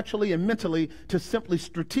intellectually and mentally to simply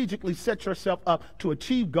strategically set yourself up to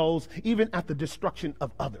achieve goals, even at the destruction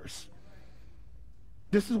of others.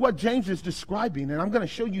 This is what James is describing, and I'm going to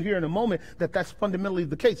show you here in a moment that that's fundamentally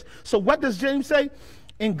the case. So what does James say?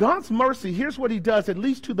 In God's mercy, here's what he does, at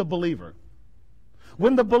least to the believer.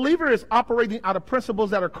 When the believer is operating out of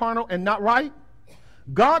principles that are carnal and not right,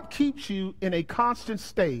 God keeps you in a constant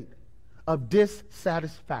state of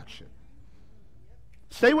dissatisfaction.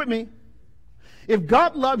 Stay with me. If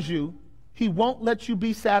God loves you, he won't let you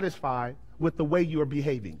be satisfied with the way you are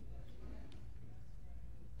behaving.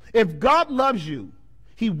 If God loves you,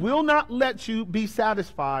 he will not let you be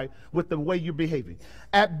satisfied with the way you're behaving.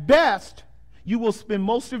 At best, you will spend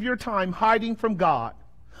most of your time hiding from God,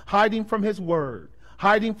 hiding from his word,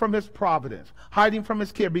 hiding from his providence, hiding from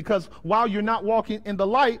his care, because while you're not walking in the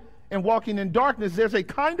light and walking in darkness, there's a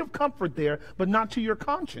kind of comfort there, but not to your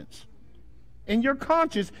conscience. In your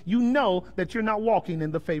conscience, you know that you're not walking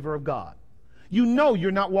in the favor of God. You know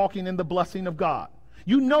you're not walking in the blessing of God.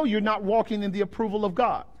 You know you're not walking in the approval of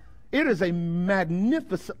God. It is a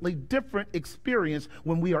magnificently different experience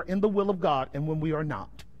when we are in the will of God and when we are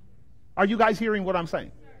not. Are you guys hearing what I'm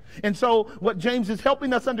saying? And so what James is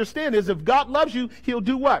helping us understand is if God loves you, he'll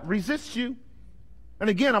do what? Resist you. And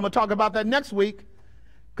again, I'm going to talk about that next week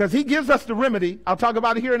because he gives us the remedy. I'll talk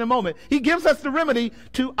about it here in a moment. He gives us the remedy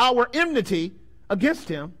to our enmity against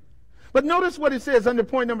him. But notice what it says under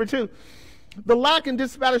point number 2. The lack and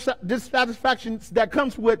dissatisfaction that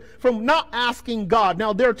comes from not asking God.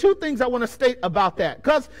 Now, there are two things I want to state about that.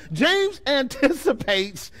 Because James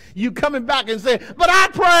anticipates you coming back and saying, but I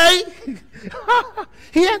pray.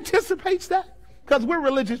 He anticipates that because we're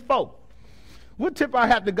religious folk. We'll tip our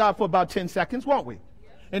hat to God for about 10 seconds, won't we?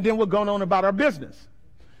 And then we're going on about our business.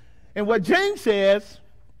 And what James says,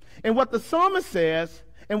 and what the psalmist says,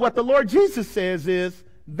 and what the Lord Jesus says is,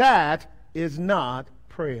 that is not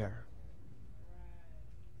prayer.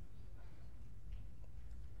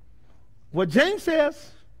 What James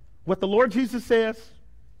says, what the Lord Jesus says,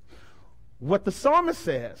 what the psalmist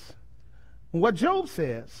says, what Job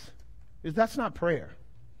says, is that's not prayer.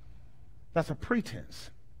 That's a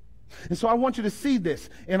pretense. And so I want you to see this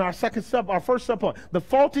in our first subpoint, the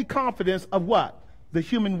faulty confidence of what? The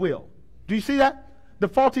human will. Do you see that? The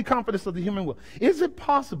faulty confidence of the human will. Is it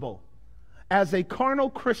possible as a carnal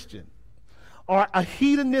Christian or a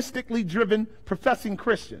hedonistically driven professing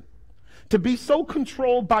Christian to be so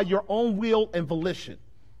controlled by your own will and volition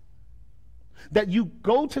that you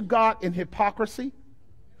go to God in hypocrisy,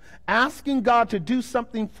 asking God to do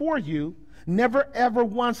something for you, never ever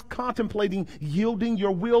once contemplating yielding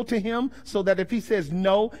your will to him so that if he says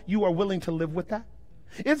no, you are willing to live with that?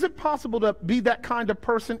 Is it possible to be that kind of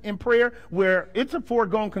person in prayer where it's a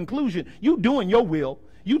foregone conclusion? You doing your will.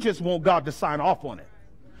 You just want God to sign off on it.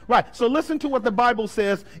 Right. So listen to what the Bible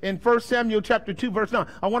says in 1 Samuel chapter 2, verse 9.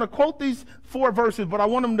 I want to quote these 4 verses, but I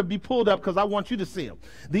want them to be pulled up because I want you to see them.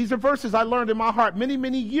 These are verses I learned in my heart many,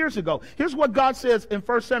 many years ago. Here's what God says in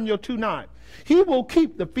 1 Samuel 2, 9. He will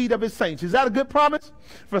keep the feet of his saints. Is that a good promise?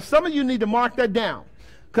 For some of you need to mark that down.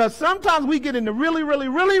 Because sometimes we get into really, really,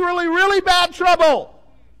 really, really, really bad trouble.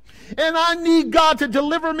 And I need God to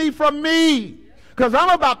deliver me from me. Because I'm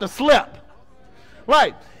about to slip.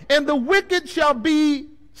 Right. And the wicked shall be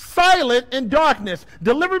silent in darkness.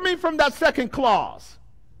 Deliver me from that second clause.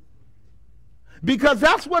 Because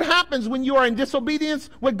that's what happens when you are in disobedience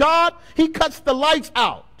with God. He cuts the lights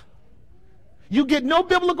out. You get no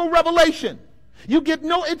biblical revelation. You get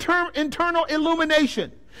no internal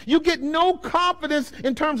illumination. You get no confidence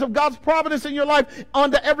in terms of God's providence in your life on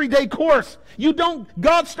the everyday course.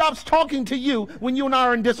 God stops talking to you when you and I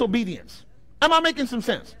are in disobedience. Am I making some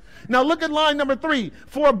sense? Now look at line number 3.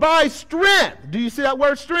 For by strength, do you see that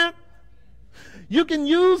word strength? You can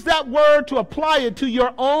use that word to apply it to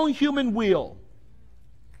your own human will.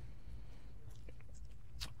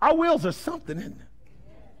 Our wills are something, isn't it?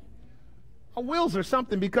 Our wills are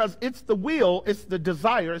something because it's the will, it's the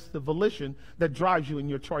desire, it's the volition that drives you in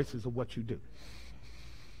your choices of what you do.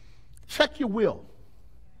 Check your will.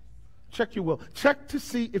 Check your will. Check to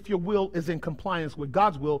see if your will is in compliance with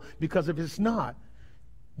God's will, because if it's not,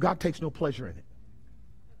 God takes no pleasure in it.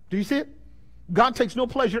 Do you see it? God takes no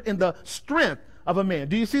pleasure in the strength of a man.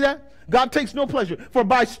 Do you see that? God takes no pleasure. For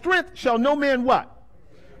by strength shall no man what?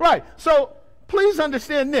 Right. So please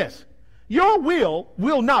understand this. Your will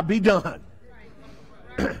not be done.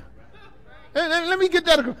 And let me get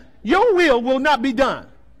that across. Your will not be done.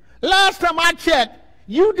 Last time I checked,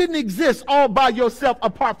 you didn't exist all by yourself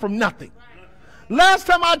apart from nothing. Last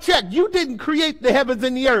time I checked, you didn't create the heavens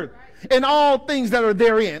and the earth and all things that are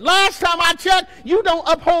therein. Last time I checked, you don't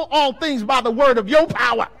uphold all things by the word of your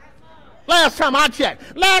power. Last time I checked,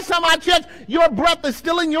 your breath is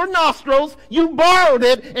still in your nostrils. You borrowed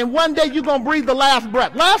it, and one day you're going to breathe the last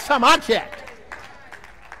breath. Last time I checked.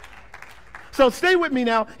 So stay with me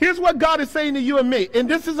now. Here's what God is saying to you and me. And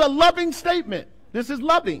this is a loving statement. This is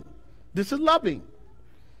loving. This is loving.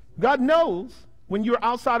 God knows when you're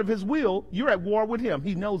outside of his will, you're at war with him.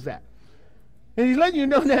 He knows that. And he's letting you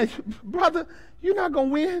know that, brother, you're not going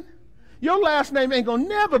to win. Your last name ain't going to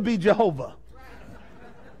never be Jehovah.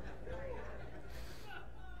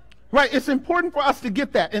 Right? It's important for us to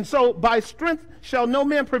get that. And so by strength shall no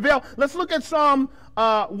man prevail. Let's look at Psalm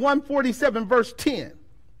 147, verse 10.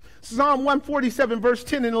 Psalm 147, verse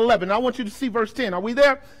 10 and 11. I want you to see verse 10. Are we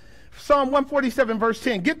there? Psalm 147, verse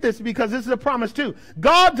 10. Get this, because this is a promise too.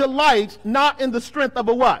 God delights not in the strength of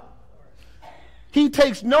a what? He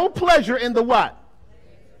takes no pleasure in the what?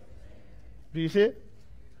 Do you see it?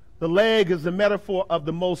 The leg is the metaphor of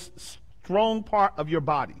the most strong part of your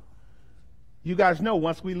body. You guys know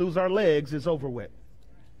once we lose our legs, it's over with.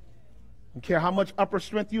 I don't care how much upper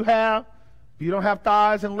strength you have. If you don't have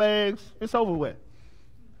thighs and legs, it's over with.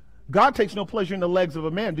 God takes no pleasure in the legs of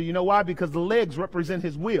a man. Do you know why? Because the legs represent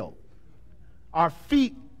his will. Our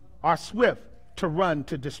feet are swift to run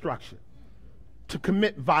to destruction, to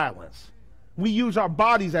commit violence. We use our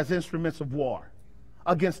bodies as instruments of war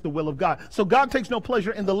against the will of God. So God takes no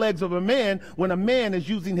pleasure in the legs of a man when a man is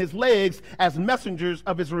using his legs as messengers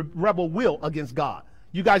of his rebel will against God.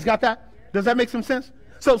 You guys got that? Does that make some sense?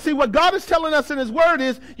 So see, what God is telling us in his word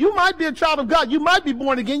is, you might be a child of God. You might be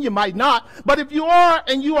born again. You might not. But if you are,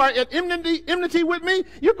 and you are at enmity with me,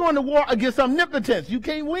 you're going to war against omnipotence. You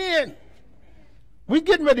can't win. We're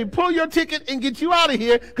getting ready to pull your ticket and get you out of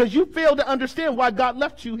here because you failed to understand why God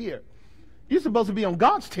left you here. You're supposed to be on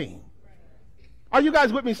God's team. Are you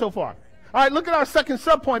guys with me so far? All right, look at our second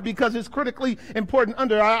subpoint because it's critically important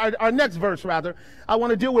under our next verse, rather. I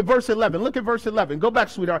want to deal with verse 11. Look at verse 11. Go back,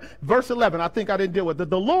 sweetheart. Verse 11, I think I didn't deal with it.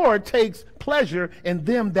 The Lord takes pleasure in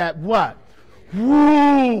them that what?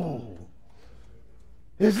 Woo!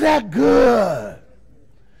 Is that good?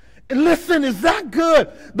 And listen, is that good?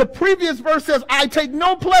 The previous verse says, I take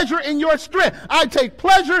no pleasure in your strength. I take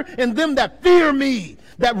pleasure in them that fear me,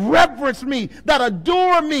 that reverence me, that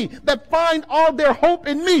adore me, that find all their hope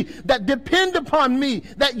in me, that depend upon me,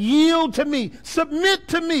 that yield to me, submit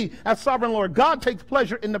to me as sovereign Lord. God takes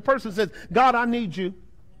pleasure in the person who says, God, I need you.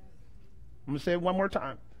 I'm going to say it one more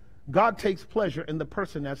time. God takes pleasure in the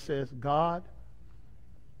person that says, God,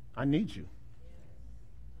 I need you.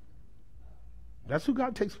 That's who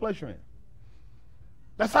God takes pleasure in.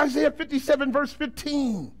 That's Isaiah 57, verse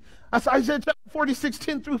 15. That's Isaiah chapter 46,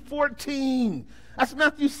 10 through 14. That's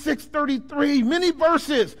Matthew 6, 33. Many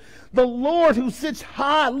verses. The Lord who sits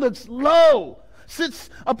high looks low,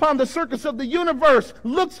 sits upon the circus of the universe,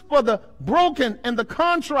 looks for the broken and the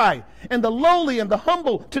contrite and the lowly and the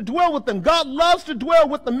humble to dwell with them. God loves to dwell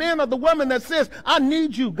with the man or the woman that says, I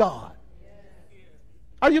need you, God.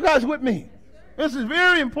 Are you guys with me? This is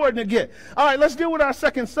very important to get. All right, let's deal with our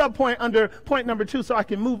second subpoint under point number 2 so I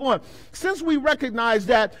can move on. Since we recognize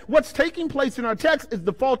that what's taking place in our text is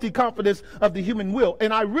the faulty confidence of the human will,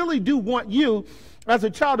 and I really do want you as a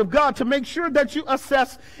child of God to make sure that you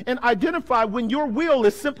assess and identify when your will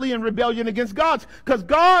is simply in rebellion against God's, because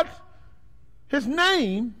God, his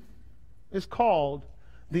name is called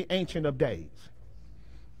the Ancient of Days.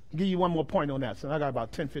 I'll give you one more point on that, so I got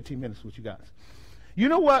about 10, 15 minutes with you guys. You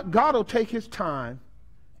know what? God will take his time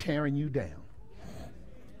tearing you down.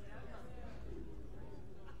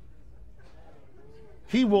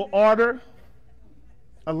 He will order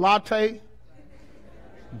a latte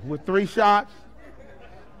with 3 shots,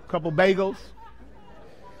 a couple bagels,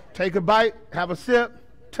 take a bite, have a sip,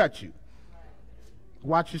 touch you.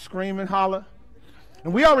 Watch you scream and holler.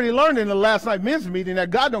 And we already learned in the last night men's meeting that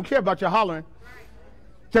God don't care about your hollering,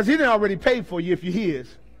 because he didn't already pay for you if you're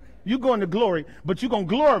his. You're going to glory, but you're going to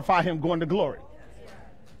glorify him going to glory.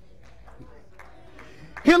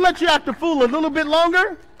 He'll let you act a fool a little bit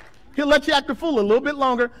longer. He'll let you act a fool a little bit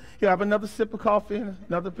longer. He'll have another sip of coffee and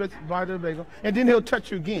another bite of bagel, and then he'll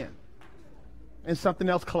touch you again. And something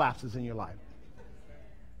else collapses in your life.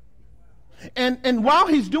 And while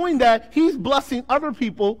he's doing that, he's blessing other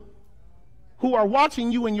people who are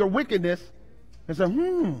watching you in your wickedness and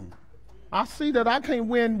say, I see that I can't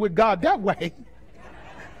win with God that way.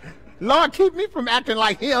 Lord, keep me from acting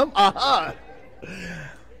like him.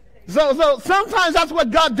 So sometimes that's what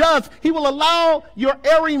God does. He will allow your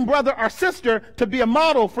erring brother or sister to be a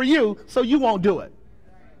model for you so you won't do it.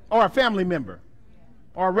 Or a family member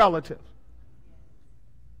or a relative.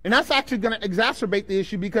 And that's actually going to exacerbate the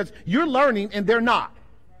issue because you're learning and they're not.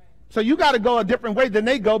 So you got to go a different way than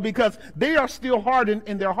they go because they are still hardened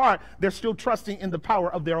in their heart. They're still trusting in the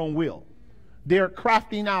power of their own will. They're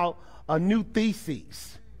crafting out a new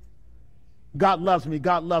thesis. God loves me,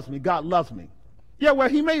 God loves me, God loves me. Yeah, well,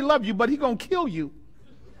 he may love you, but he's going to kill you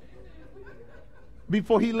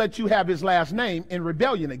before he lets you have his last name in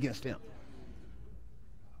rebellion against him.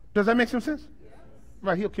 Does that make some sense?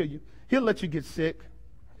 Right, he'll kill you. He'll let you get sick.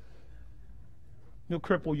 He'll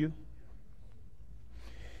cripple you.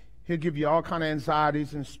 He'll give you all kind of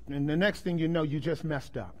anxieties, and the next thing you know, you just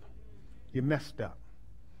messed up. You messed up.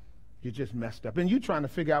 You just messed up. And you're trying to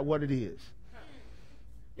figure out what it is.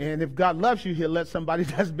 And if God loves you, he'll let somebody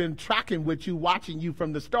that's been tracking with you, watching you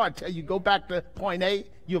from the start, tell you, go back to point A,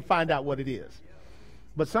 you'll find out what it is.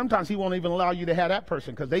 But sometimes he won't even allow you to have that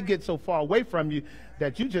person because they get so far away from you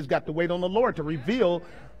that you just got to wait on the Lord to reveal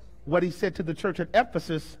what he said to the church at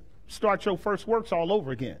Ephesus. Start your first works all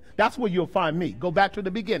over again. That's where you'll find me. Go back to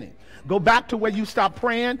the beginning. Go back to where you stopped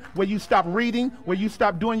praying, where you stopped reading, where you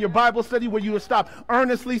stopped doing your Bible study, where you stopped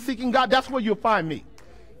earnestly seeking God. That's where you'll find me.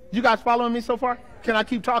 You guys following me so far? Can I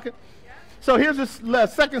keep talking? So here's the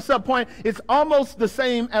second subpoint. It's almost the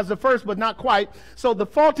same as the first, but not quite. So the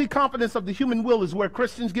faulty confidence of the human will is where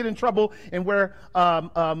Christians get in trouble and where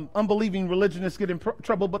unbelieving religionists get in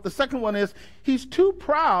trouble. But the second one is he's too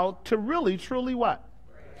proud to really, truly what?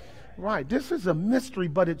 Right. This is a mystery,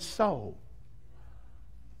 but it's so.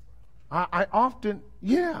 I often,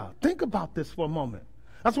 think about this for a moment.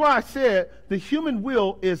 That's why I said the human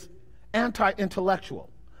will is anti-intellectual.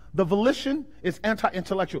 The volition is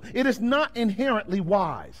anti-intellectual. It is not inherently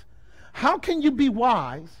wise. How can you be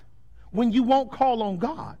wise when you won't call on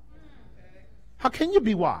God? How can you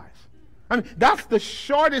be wise? I mean, that's the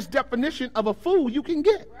shortest definition of a fool you can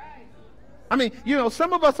get. I mean,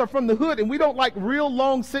 some of us are from the hood and we don't like real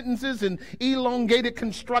long sentences and elongated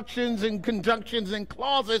constructions and conjunctions and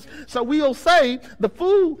clauses. So we'll say the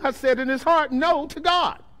fool has said in his heart no to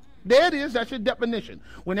God. There it is. That's your definition.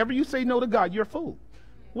 Whenever you say no to God, you're a fool.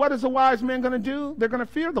 What is a wise man going to do? They're going to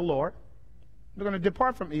fear the Lord. They're going to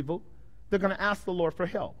depart from evil. They're going to ask the Lord for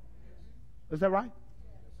help. Is that right?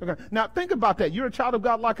 Now think about that. You're a child of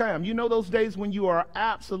God like I am. You know those days when you are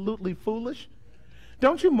absolutely foolish?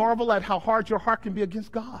 Don't you marvel at how hard your heart can be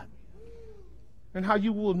against God? And how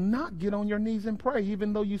you will not get on your knees and pray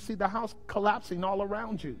even though you see the house collapsing all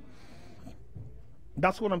around you.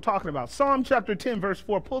 That's what I'm talking about. Psalm chapter 10, verse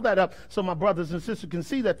 4. Pull that up so my brothers and sisters can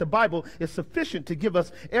see that the Bible is sufficient to give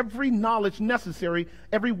us every knowledge necessary,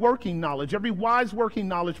 every working knowledge, every wise working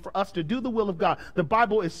knowledge for us to do the will of God. The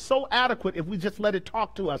Bible is so adequate if we just let it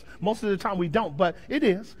talk to us. Most of the time we don't, but it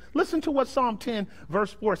is. Listen to what Psalm 10,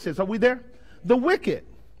 verse 4 says. Are we there? The wicked,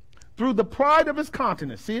 through the pride of his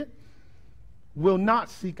countenance, see it, will not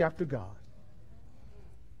seek after God.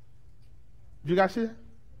 Do you guys see that?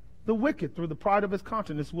 The wicked, through the pride of his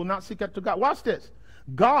countenance, will not seek after God. Watch this.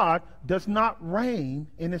 God does not reign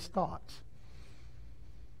in his thoughts.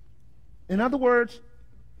 In other words,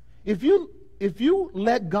 if you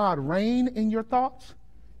let God reign in your thoughts,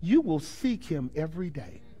 you will seek him every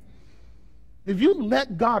day. If you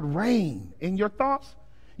let God reign in your thoughts,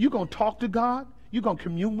 you're going to talk to God. You're going to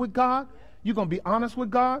commune with God. You're going to be honest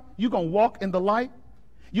with God. You're going to walk in the light.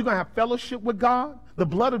 You're going to have fellowship with God. The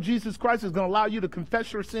blood of Jesus Christ is going to allow you to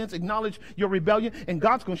confess your sins, acknowledge your rebellion, and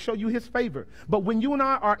God's going to show you his favor. But when you and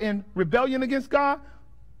I are in rebellion against God,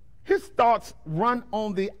 his thoughts run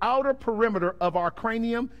on the outer perimeter of our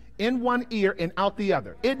cranium, in one ear and out the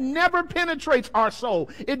other. It never penetrates our soul.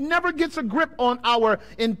 It never gets a grip on our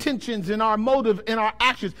intentions and our motive and our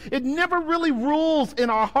actions. It never really rules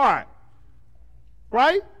in our heart.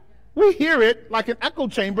 Right? We hear it like an echo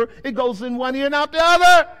chamber. It goes in one ear and out the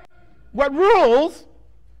other. What rules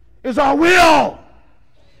is our will.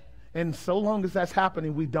 And so long as that's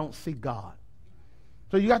happening, we don't see God.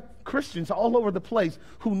 So you got Christians all over the place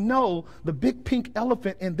who know the big pink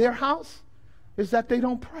elephant in their house is that they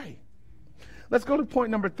don't pray. Let's go to point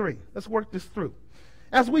number 3. Let's work this through.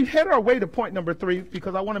 As we head our way to point number 3,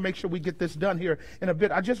 because I want to make sure we get this done here in a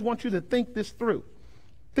bit, I just want you to think this through.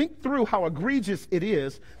 Think through how egregious it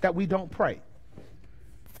is that we don't pray.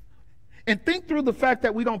 And think through the fact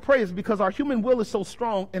that we don't pray is because our human will is so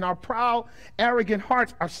strong and our proud, arrogant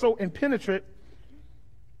hearts are so impenetrable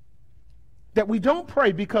that we don't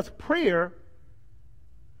pray, because prayer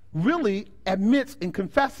really admits and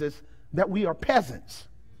confesses that we are peasants.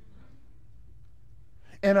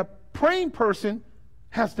 And a praying person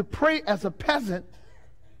has to pray as a peasant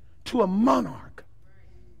to a monarch.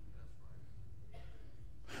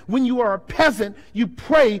 When you are a peasant, you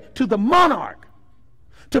pray to the monarch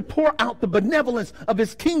to pour out the benevolence of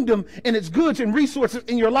his kingdom and its goods and resources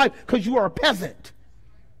in your life, because you are a peasant.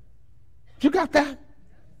 You got that?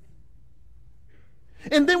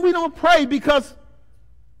 And then we don't pray because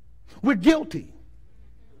we're guilty.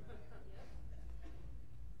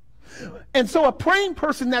 And so a praying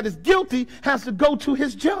person that is guilty has to go to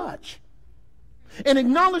his judge and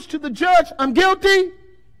acknowledge to the judge, I'm guilty,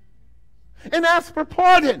 and ask for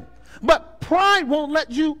pardon. But pride won't let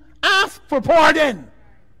you ask for pardon.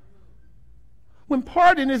 When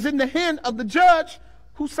pardon is in the hand of the judge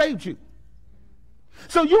who saved you.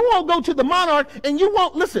 So you won't go to the monarch, and you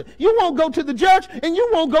won't, listen, you won't go to the judge, and you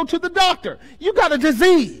won't go to the doctor. You got a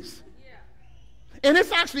disease. And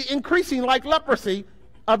it's actually increasing like leprosy.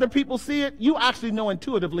 Other people see it. You actually know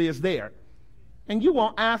intuitively it's there. And you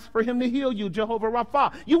won't ask for him to heal you, Jehovah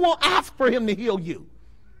Rapha. You won't ask for him to heal you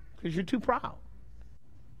because you're too proud.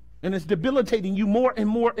 And it's debilitating you more and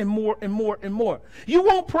more and more and more and more. You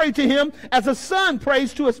won't pray to him as a son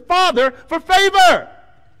prays to his father for favor.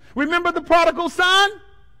 Remember the prodigal son?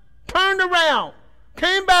 Turned around,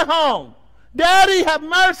 came back home. Daddy, have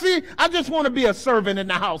mercy. I just want to be a servant in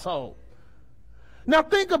the household. Now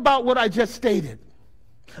think about what I just stated.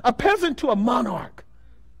 A peasant to a monarch.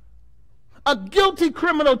 A guilty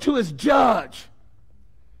criminal to his judge.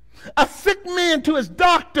 A sick man to his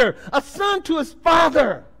doctor. A son to his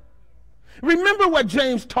father. Remember what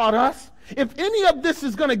James taught us. If any of this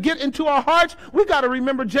is going to get into our hearts, we got to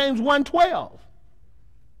remember James 1:12.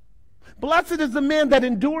 Blessed is the man that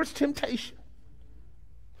endures temptation.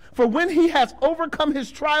 For when he has overcome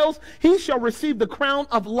his trials, he shall receive the crown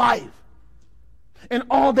of life. And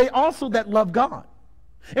all they also that love God.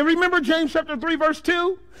 And remember James chapter 3 verse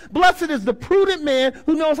 2? Blessed is the prudent man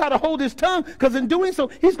who knows how to hold his tongue, because in doing so,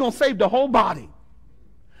 he's going to save the whole body.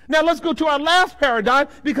 Now let's go to our last paradigm,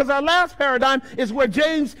 because our last paradigm is where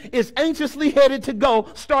James is anxiously headed to go,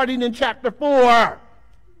 starting in chapter 4.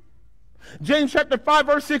 James chapter 5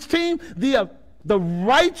 verse 16, the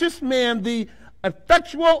righteous man, the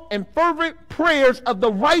effectual and fervent prayers of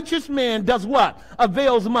the righteous man does what?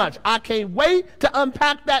 Avails much. I can't wait to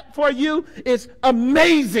unpack that for you. It's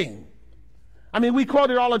amazing. I mean, we quote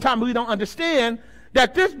it all the time, but we don't understand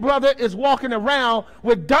that this brother is walking around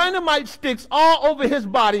with dynamite sticks all over his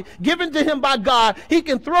body, given to him by God. He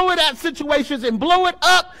can throw it at situations and blow it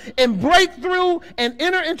up and break through and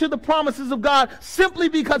enter into the promises of God simply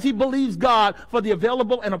because he believes God for the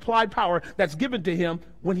available and applied power that's given to him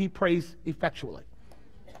when he prays effectually.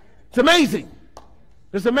 It's amazing.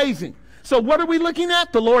 It's amazing. So what are we looking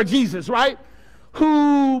at? The Lord Jesus, right?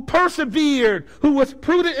 Who persevered, who was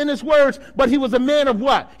prudent in his words, but he was a man of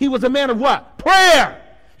what? He was a man of what? Prayer.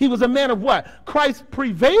 He was a man of what? Christ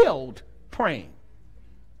prevailed praying.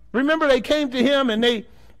 Remember, they came to him and they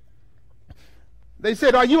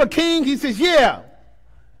said, are you a king? He says, yeah.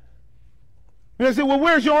 And they said, well,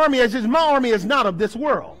 where's your army? He says, my army is not of this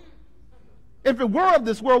world. If it were of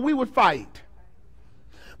this world, we would fight.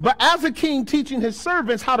 But as a king teaching his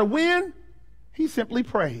servants how to win, he simply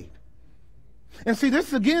prayed. And see,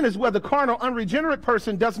 this again is where the carnal, unregenerate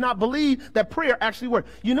person does not believe that prayer actually works.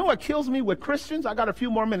 You know what kills me with Christians? I got a few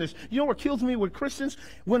more minutes. You know what kills me with Christians?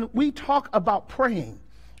 When we talk about praying,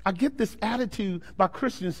 I get this attitude by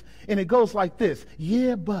Christians, and it goes like this.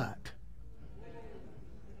 Yeah, but.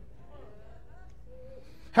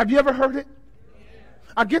 Have you ever heard it?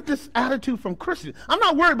 I get this attitude from Christians. I'm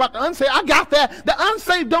not worried about the unsaved. I got that. The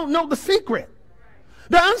unsaved don't know the secret.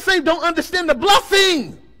 The unsaved don't understand the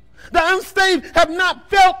blessing. The unsaved have not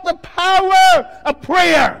felt the power of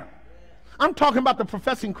prayer. I'm talking about the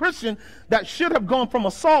professing Christian that should have gone from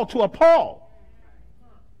a Saul to a Paul.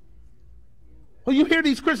 Well, you hear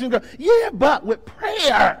these Christians go, yeah, but with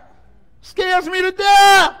prayer. Scares me to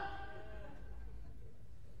death.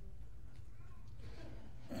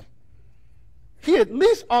 He at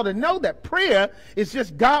least ought to know that prayer is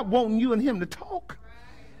just God wanting you and him to talk.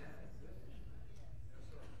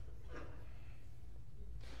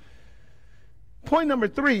 Point number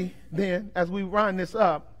 3, then, as we round this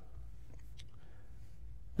up,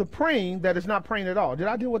 the praying that is not praying at all. Did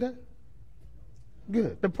I deal with that?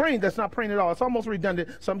 Good. The praying that's not praying at all. It's almost redundant,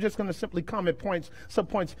 so I'm just going to simply comment points,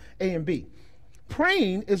 subpoints A and B.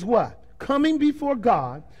 Praying is what? Coming before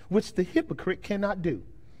God, which the hypocrite cannot do.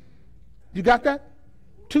 You got that?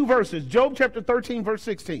 2 verses. Job chapter 13, verse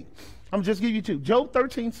 16. I'm just give you 2. Job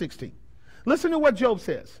 13, 16. Listen to what Job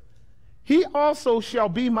says. He also shall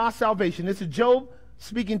be my salvation. This is Job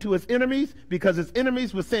speaking to his enemies, because his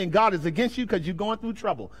enemies were saying God is against you because you're going through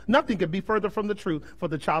trouble. Nothing could be further from the truth for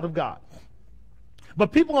the child of God.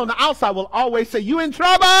 But people on the outside will always say, you in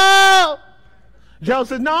trouble. Job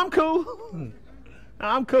says, no, I'm cool.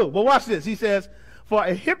 I'm cool. But watch this. He says, for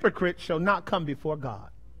a hypocrite shall not come before God.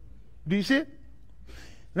 Do you see it?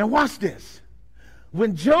 Now watch this.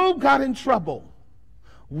 When Job got in trouble,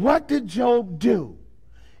 what did Job do?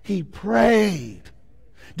 He prayed.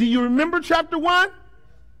 Do you remember chapter 1?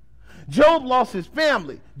 Job lost his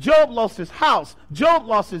family. Job lost his house. Job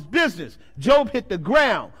lost his business. Job hit the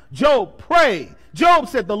ground. Job prayed. Job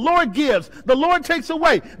said, the Lord gives, the Lord takes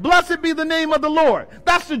away. Blessed be the name of the Lord.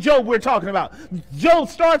 That's the Job we're talking about. Job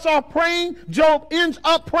starts off praying. Job ends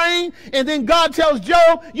up praying. And then God tells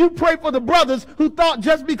Job, you pray for the brothers who thought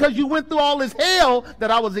just because you went through all this hell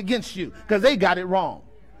that I was against you, because they got it wrong.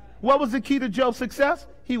 What was the key to Job's success?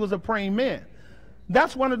 He was a praying man.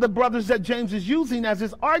 That's one of the brothers that James is using as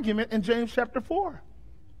his argument in James chapter 4.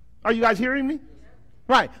 Are you guys hearing me?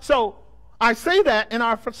 Right. So I say that, and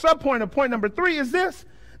our subpoint of point number 3 is this.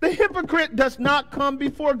 The hypocrite does not come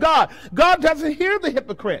before God. God doesn't hear the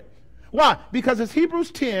hypocrite. Why? Because it's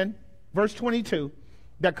Hebrews 10, verse 22,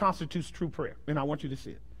 that constitutes true prayer. And I want you to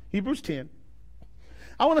see it. Hebrews 10.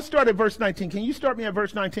 I want to start at verse 19. Can you start me at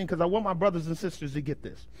verse 19? Because I want my brothers and sisters to get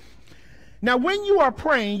this. Now, when you are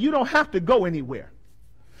praying, you don't have to go anywhere.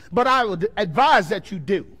 But I would advise that you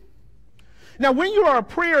do. Now, when you are a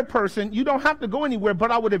prayer person, you don't have to go anywhere,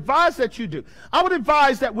 but I would advise that you do. I would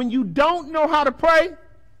advise that when you don't know how to pray,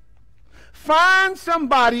 find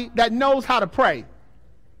somebody that knows how to pray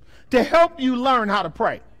to help you learn how to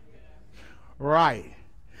pray. Right.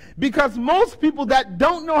 Because most people that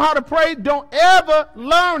don't know how to pray don't ever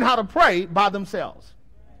learn how to pray by themselves.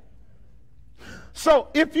 So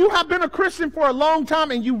if you have been a Christian for a long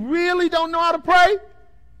time and you really don't know how to pray,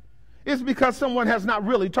 it's because someone has not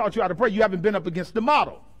really taught you how to pray. You haven't been up against the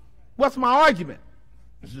model. What's my argument?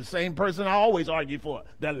 It's the same person I always argue for,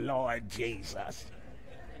 the Lord Jesus.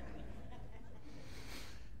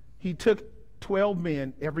 He took 12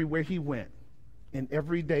 men everywhere he went, and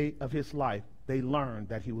every day of his life, they learned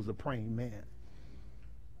that he was a praying man.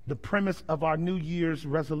 The premise of our New Year's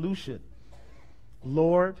resolution,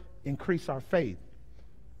 Lord, increase our faith,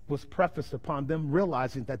 was prefaced upon them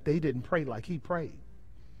realizing that they didn't pray like he prayed.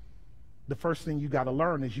 The first thing you got to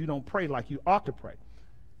learn is you don't pray like you ought to pray.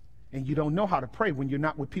 And you don't know how to pray when you're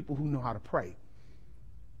not with people who know how to pray.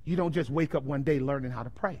 You don't just wake up one day learning how to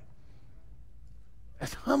pray.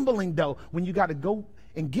 It's humbling, though, when you got to go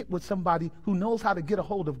and get with somebody who knows how to get a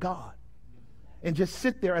hold of God and just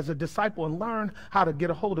sit there as a disciple and learn how to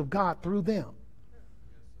get a hold of God through them.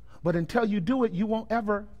 But until you do it, you won't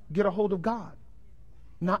ever get a hold of God.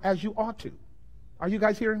 not as you ought to. Are you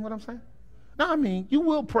guys hearing what I'm saying? Now, I mean, you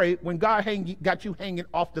will pray when God got you hanging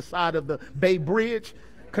off the side of the Bay Bridge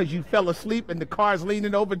because you fell asleep and the car's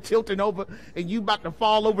leaning over, tilting over, and you about to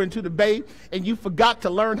fall over into the bay, and you forgot to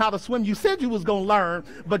learn how to swim. You said you was going to learn,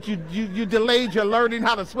 but you delayed your learning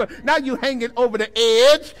how to swim. Now you hanging over the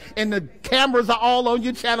edge, and the cameras are all on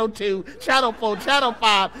you, channel 2, channel 4, channel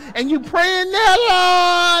 5, and you praying there,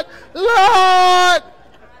 Lord, Lord.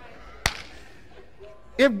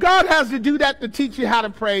 If God has to do that to teach you how to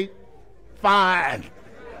pray, fine.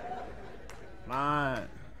 Fine.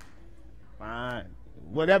 Fine.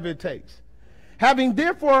 Whatever it takes. Having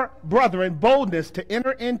therefore, brethren, boldness to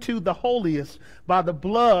enter into the holiest by the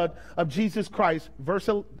blood of Jesus Christ, verse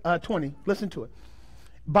 20, listen to it.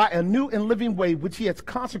 By a new and living way, which he has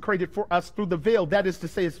consecrated for us through the veil, that is to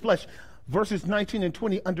say, his flesh. Verses 19 and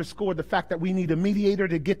 20 underscore the fact that we need a mediator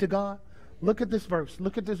to get to God. Look at this verse.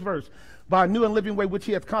 Look at this verse. By a new and living way, which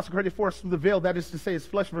he hath consecrated for us through the veil, that is to say, his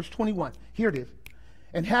flesh. Verse 21. Here it is.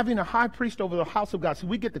 And having a high priest over the house of God. So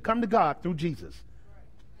we get to come to God through Jesus.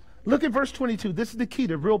 Look at verse 22. This is the key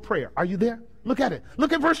to real prayer. Are you there? Look at it.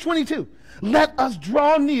 Look at verse 22. Let us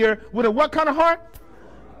draw near with a what kind of heart?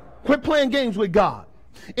 Quit playing games with God.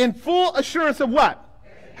 In full assurance of what?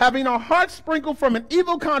 Having our hearts sprinkled from an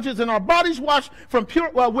evil conscience and our bodies washed from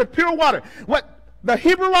with pure water. What the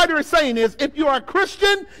Hebrew writer is saying is, if you are a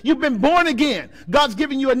Christian, you've been born again. God's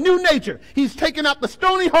giving you a new nature. He's taken out the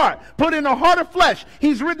stony heart, put in a heart of flesh.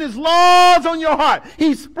 He's written his laws on your heart.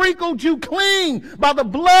 He's sprinkled you clean by the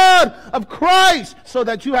blood of Christ so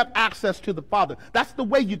that you have access to the Father. That's the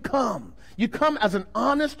way you come. You come as an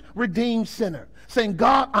honest, redeemed sinner, saying,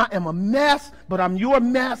 God, I am a mess, but I'm your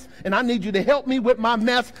mess, and I need you to help me with my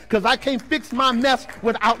mess because I can't fix my mess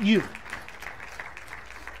without you.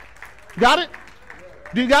 Got it?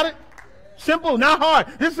 Do you got it? Simple, not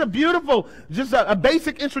hard. This is a beautiful, just a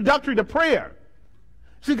basic introductory to prayer.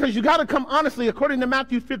 See, because you got to come honestly. According to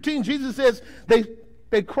Matthew 15, Jesus says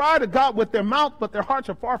they cry to God with their mouth, but their hearts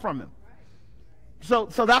are far from him. So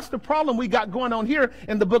that's the problem we got going on here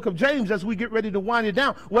in the book of James as we get ready to wind it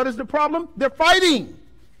down. What is the problem? They're fighting.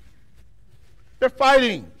 They're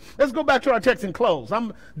fighting. Let's go back to our text and close.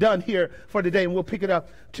 I'm done here for today, and we'll pick it up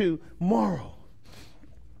tomorrow.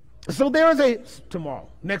 So there is tomorrow,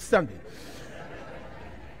 next Sunday.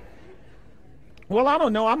 Well, I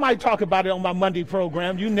don't know. I might talk about it on my Monday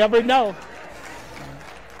program. You never know.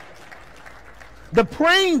 The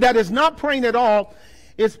praying that is not praying at all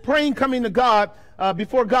is praying coming to God,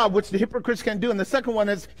 before God, which the hypocrites can do. And the second one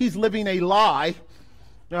is he's living a lie.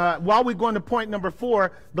 While we're going to point number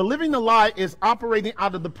 4, the living a lie is operating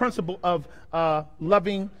out of the principle of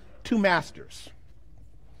loving two masters.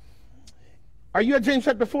 Are you at James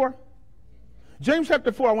chapter 4? James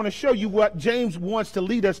chapter 4, I want to show you what James wants to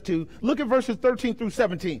lead us to. Look at verses 13 through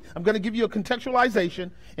 17. I'm going to give you a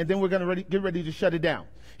contextualization, and then we're going to get ready to shut it down.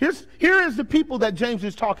 Here is the people that James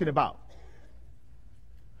is talking about.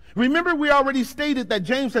 Remember, we already stated that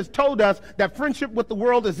James has told us that friendship with the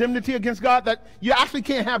world is enmity against God, that you actually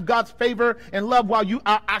can't have God's favor and love while you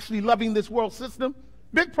are actually loving this world system.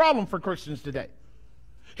 Big problem for Christians today.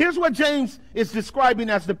 Here's what James is describing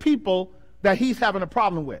as the people that he's having a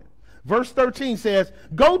problem with. Verse 13 says,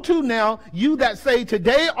 go to now, you that say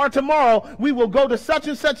today or tomorrow we will go to such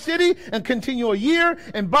and such city and continue a year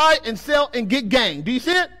and buy and sell and get gain. Do you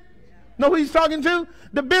see it? Know who he's talking to?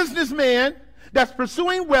 The businessman that's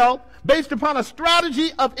pursuing wealth based upon a strategy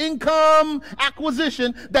of income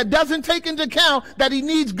acquisition that doesn't take into account that he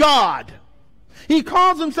needs God. He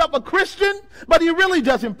calls himself a Christian, but he really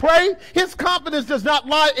doesn't pray. His confidence does not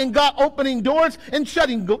lie in God opening doors and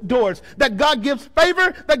shutting doors. That God gives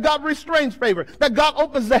favor, that God restrains favor. That God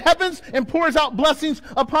opens the heavens and pours out blessings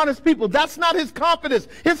upon his people. That's not his confidence.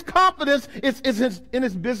 His confidence is in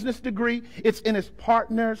his business degree. It's in his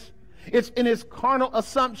partners. It's in his carnal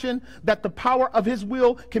assumption that the power of his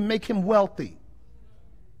will can make him wealthy.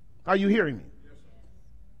 Are you hearing me?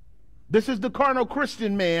 This is the carnal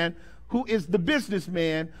Christian man who is the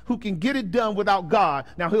businessman who can get it done without God.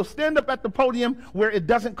 Now, he'll stand up at the podium where it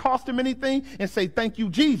doesn't cost him anything and say, thank you,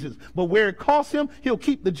 Jesus. But where it costs him, he'll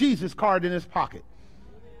keep the Jesus card in his pocket.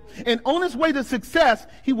 And on his way to success,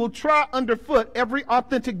 he will try underfoot every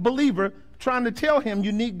authentic believer trying to tell him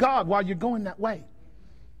you need God while you're going that way.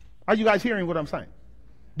 Are you guys hearing what I'm saying?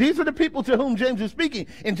 These are the people to whom James is speaking.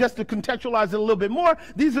 And just to contextualize it a little bit more,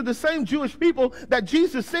 these are the same Jewish people that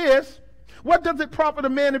Jesus says, what does it profit a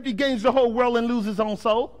man if he gains the whole world and loses his own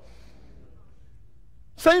soul?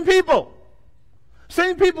 Same people.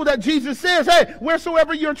 Same people that Jesus says, hey,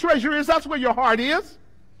 wheresoever your treasure is, that's where your heart is.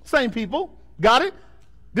 Same people. Got it?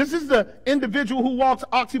 This is the individual who walks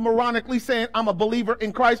oxymoronically saying, I'm a believer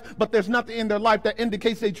in Christ, but there's nothing in their life that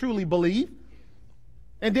indicates they truly believe.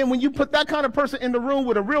 And then when you put that kind of person in the room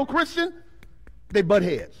with a real Christian, they butt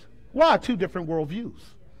heads. Why? Two different worldviews.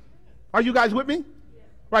 Are you guys with me?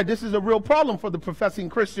 Right, this is a real problem for the professing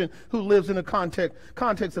Christian who lives in a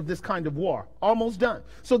context of this kind of war. Almost done.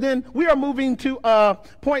 So then we are moving to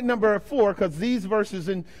point number 4, because these verses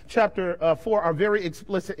in chapter 4 are very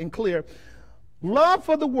explicit and clear. Love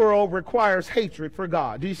for the world requires hatred for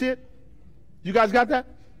God. Do you see it? You guys got that?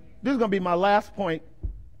 This is going to be my last point.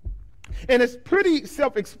 And it's pretty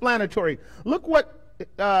self-explanatory. Look what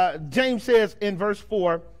James says in verse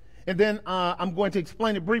 4, and then I'm going to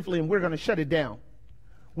explain it briefly, and we're going to shut it down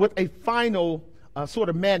with a final sort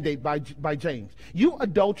of mandate by James. You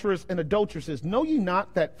adulterers and adulteresses, know ye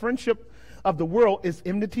not that friendship of the world is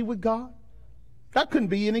enmity with God? That couldn't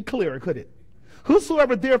be any clearer, could it?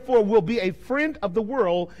 Whosoever therefore will be a friend of the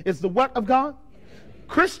world is the what of God?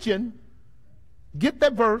 Christian, get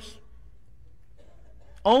that verse,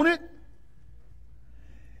 own it,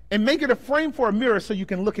 and make it a frame for a mirror so you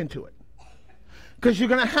can look into it. Because you're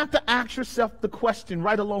going to have to ask yourself the question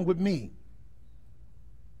right along with me.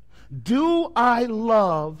 Do I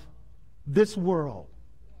love this world?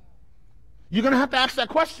 You're going to have to ask that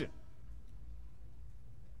question.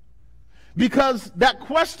 Because that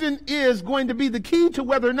question is going to be the key to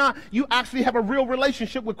whether or not you actually have a real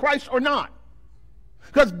relationship with Christ or not.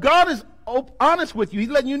 Because God is honest with you. He's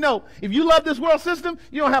letting you know, if you love this world system,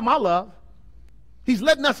 you don't have my love. He's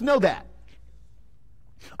letting us know that.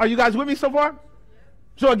 Are you guys with me so far?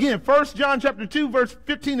 So again, 1 John chapter 2, verse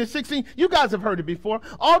 15 and 16, you guys have heard it before.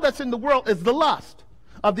 All that's in the world is the lust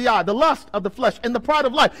of the eye, the lust of the flesh, and the pride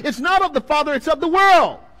of life. It's not of the Father, it's of the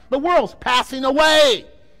world. The world's passing away.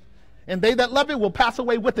 And they that love it will pass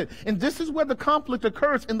away with it. And this is where the conflict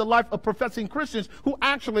occurs in the life of professing Christians who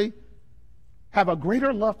actually have a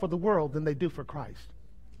greater love for the world than they do for Christ.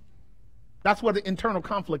 That's where the internal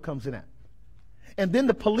conflict comes in at. And then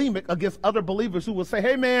the polemic against other believers who will say,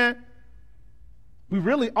 hey man, we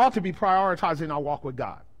really ought to be prioritizing our walk with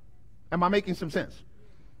God. Am I making some sense?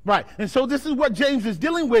 Right. And so this is what James is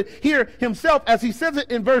dealing with here himself as he says it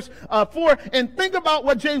in verse 4. And think about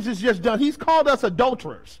what James has just done. He's called us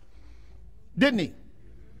adulterers. Didn't he?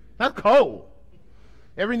 That's cold.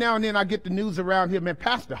 Every now and then I get the news around here, man,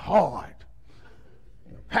 Pastor Hard.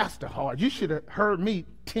 Pastor Hard. You should have heard me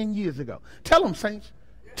 10 years ago. Tell them, saints,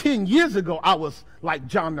 10 years ago I was like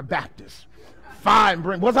John the Baptist. Fine,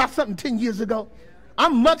 Brent. Was I something 10 years ago?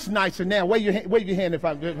 I'm much nicer now. Wave your hand if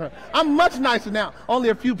I'm much nicer now. Only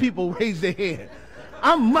a few people raise their hand.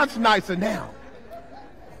 I'm much nicer now.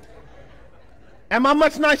 Am I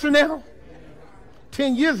much nicer now?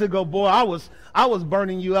 10 years ago, boy, I was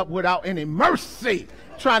burning you up without any mercy,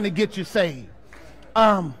 trying to get you saved.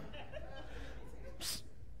 But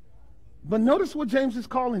notice what James is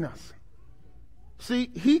calling us. See,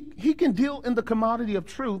 he can deal in the commodity of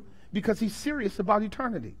truth because he's serious about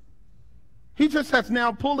eternity. He just has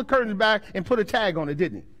now pulled the curtains back and put a tag on it,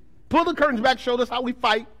 didn't he? Pulled the curtains back, showed us how we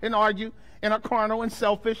fight and argue and are carnal and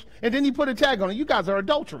selfish, and then he put a tag on it. You guys are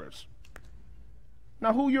adulterers.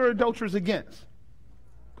 Now, who you're adulterers against?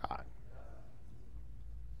 God.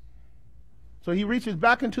 So he reaches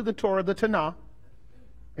back into the Torah, the Tanakh,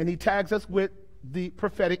 and he tags us with the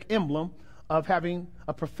prophetic emblem of having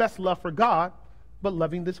a professed love for God, but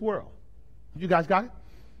loving this world. You guys got it?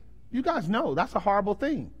 You guys know that's a horrible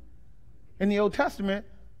thing. In the Old Testament,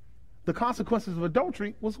 the consequences of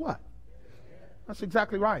adultery was what? That's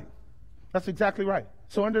exactly right. That's exactly right.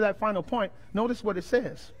 So under that final point, notice what it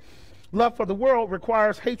says. Love for the world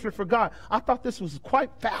requires hatred for God. I thought this was quite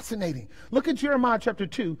fascinating. Look at Jeremiah chapter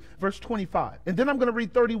 2, verse 25. And then I'm going to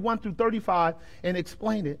read 31 through 35 and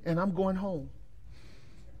explain it, and I'm going home.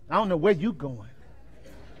 I don't know where you're going.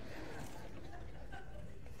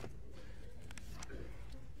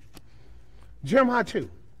 Jeremiah 2.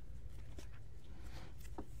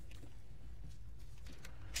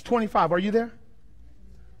 25. Are you there?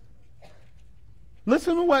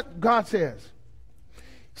 Listen to what God says.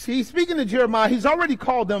 See, speaking to Jeremiah, he's already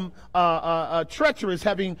called them treacherous,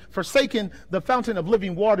 having forsaken the fountain of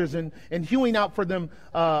living waters and hewing out for them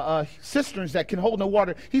cisterns that can hold no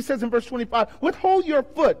water. He says in verse 25, withhold your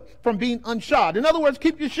foot from being unshod. In other words,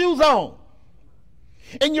 keep your shoes on.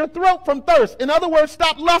 And your throat from thirst. In other words,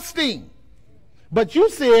 stop lusting. But you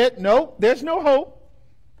said, no, there's no hope.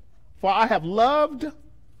 For I have loved,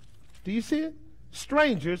 do you see it?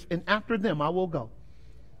 Strangers, and after them I will go.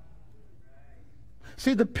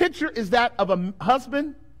 See, the picture is that of a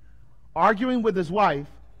husband arguing with his wife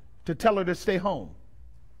to tell her to stay home.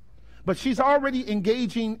 But she's already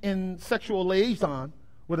engaging in sexual liaison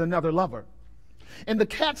with another lover. And the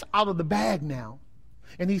cat's out of the bag now.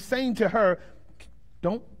 And he's saying to her,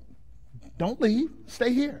 don't leave,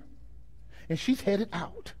 stay here. And she's headed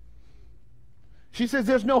out. She says,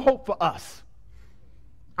 there's no hope for us.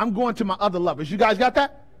 I'm going to my other lovers. You guys got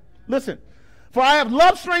that? Listen. For I have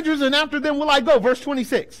loved strangers, and after them will I go. Verse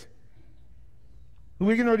 26.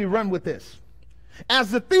 We're going to already run with this.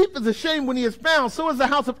 As the thief is ashamed when he is found, so is the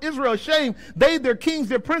house of Israel ashamed. They, their kings,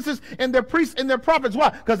 their princes, and their priests, and their prophets. Why?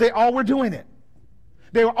 Because they all were doing it.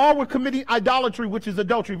 They all were committing idolatry, which is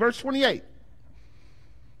adultery. Verse 28.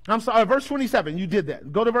 I'm sorry, verse 27. You did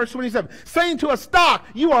that. Go to verse 27. Saying to a stock,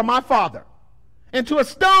 you are my father. And to a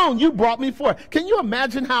stone, you brought me forth. Can you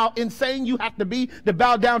imagine how insane you have to be to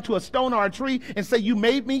bow down to a stone or a tree and say, you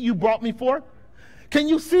made me, you brought me forth? Can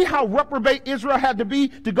you see how reprobate Israel had to be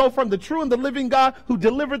to go from the true and the living God who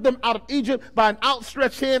delivered them out of Egypt by an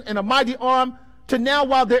outstretched hand and a mighty arm to now,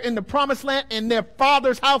 while they're in the promised land, in their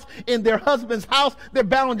father's house, in their husband's house, they're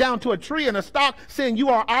bowing down to a tree and a stock saying, you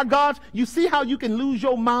are our gods? You see how you can lose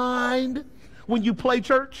your mind when you play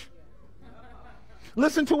church?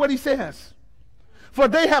 Listen to what he says. For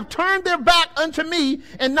they have turned their back unto me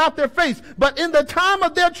and not their face. But in the time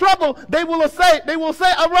of their trouble, they will say,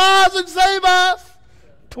 arise and save us.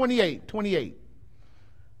 28. I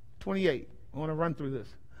want to run through this.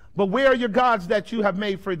 But where are your gods that you have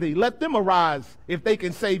made for thee? Let them arise if they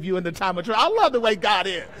can save you in the time of trouble. I love the way God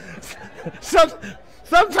is.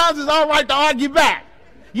 Sometimes it's all right to argue back.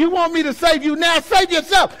 You want me to save you now? Save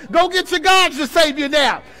yourself. Go get your gods to save you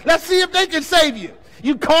now. Let's see if they can save you.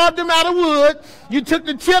 You carved them out of wood. You took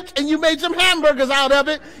the chips and you made some hamburgers out of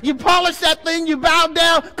it. You polished that thing. You bowed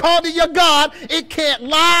down, called it your God. It can't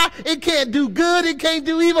lie. It can't do good. It can't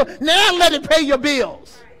do evil. Now let it pay your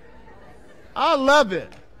bills. I love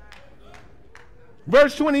it.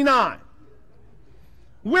 Verse 29.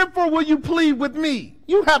 Wherefore will you plead with me?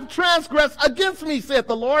 You have transgressed against me, saith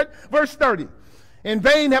the Lord. Verse 30. In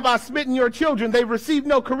vain have I smitten your children. They received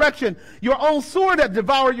no correction. Your own sword hath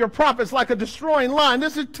devoured your prophets like a destroying lion.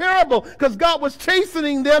 This is terrible because God was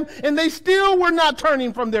chastening them and they still were not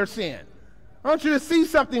turning from their sin. I want you to see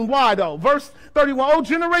something. Why though? Verse 31. O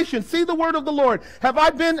generation, see the word of the Lord. Have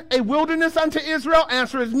I been a wilderness unto Israel?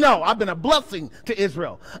 Answer is no. I've been a blessing to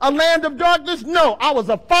Israel. A land of darkness? No. I was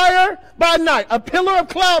a fire by night, a pillar of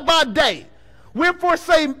cloud by day. Wherefore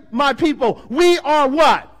say my people, we are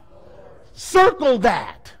what? Circle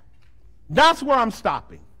that. That's where I'm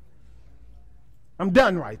stopping. I'm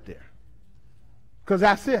done right there. Because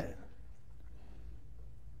that's it.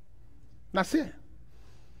 That's it.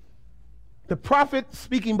 The prophet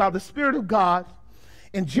speaking by the Spirit of God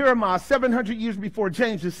in Jeremiah 700 years before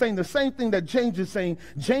James is saying the same thing that James is saying.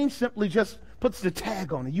 James simply just puts the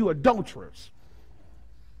tag on it. You adulterers.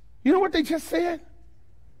 You know what they just said?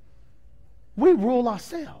 We rule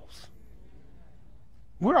ourselves.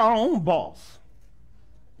 We're our own boss.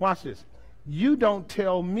 Watch this. You don't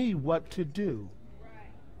tell me what to do.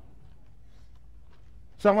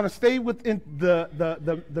 So I want to stay within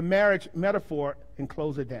the marriage metaphor and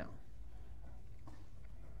close it down.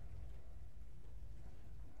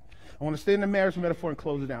 I want to stay in the marriage metaphor and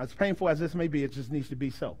close it down. As painful as this may be, it just needs to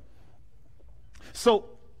be so. So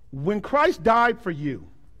when Christ died for you,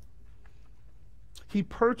 he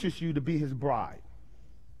purchased you to be his bride.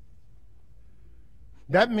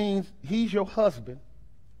 That means he's your husband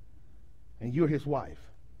and you're his wife.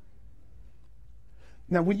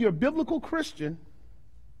 Now, when you're a biblical Christian,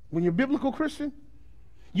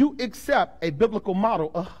 you accept a biblical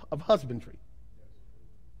model of husbandry.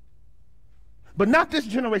 But not this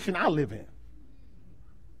generation I live in.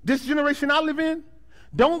 This generation I live in,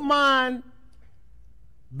 don't mind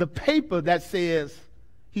the paper that says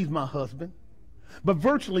he's my husband, but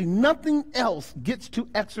virtually nothing else gets to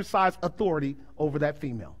exercise authority over that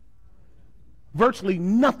female. Virtually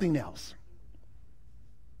nothing else.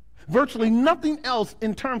 Virtually nothing else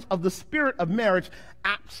in terms of the spirit of marriage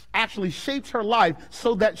actually shapes her life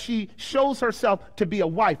so that she shows herself to be a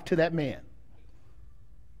wife to that man.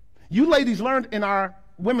 You ladies learned in our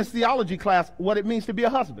women's theology class what it means to be a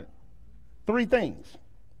husband. 3 things.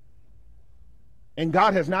 And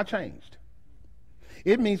God has not changed.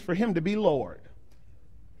 It means for him to be Lord.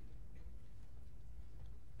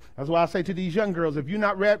 That's why I say to these young girls, if you're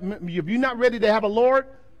not ready to have a Lord,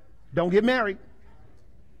 don't get married.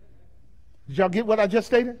 Did y'all get what I just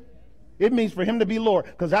stated? It means for him to be Lord,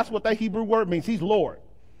 because that's what that Hebrew word means. He's Lord.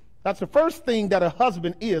 That's the first thing that a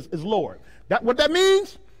husband is Lord. What that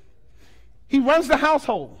means? He runs the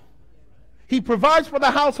household. He provides for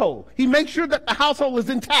the household. He makes sure that the household is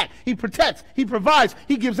intact. He protects. He provides.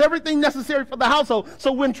 He gives everything necessary for the household.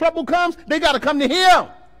 So when trouble comes, they got to come to him.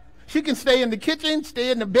 She can stay in the kitchen,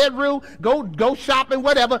 stay in the bedroom, go shopping,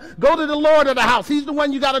 whatever. Go to the Lord of the house. He's the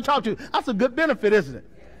one you got to talk to. That's a good benefit, isn't it?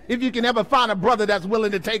 If you can ever find a brother that's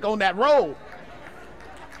willing to take on that role.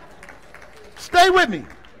 Stay with me.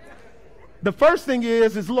 The first thing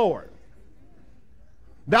is Lord.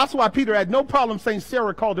 That's why Peter had no problem saying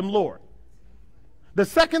Sarah called him Lord. The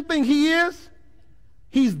second thing he's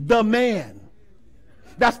the man.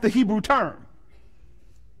 That's the Hebrew term.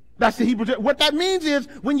 That's the Hebrew term. What that means is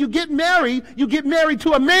when you get married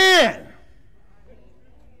to a man.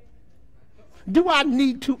 Do I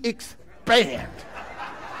need to expand?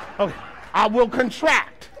 Okay, I will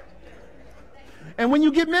contract. And when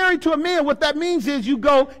you get married to a man, what that means is you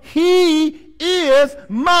go, he is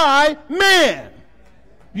my man.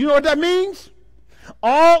 You know what that means?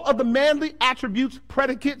 All of the manly attributes,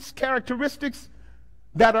 predicates, characteristics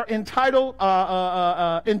that are entailed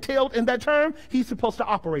in that term, he's supposed to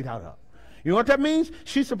operate out of. You know what that means?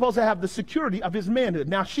 She's supposed to have the security of his manhood.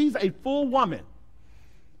 Now, she's a full woman.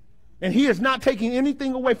 And he is not taking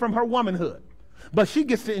anything away from her womanhood. But she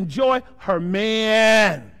gets to enjoy her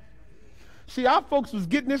man. See, our folks was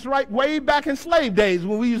getting this right way back in slave days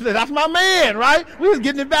when we used to say, that's my man, right? We was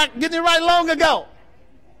getting it right long ago.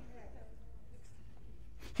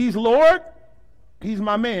 He's Lord, he's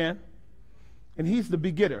my man, and he's the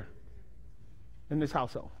begetter in this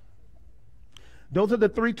household. Those are the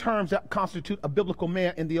three terms that constitute a biblical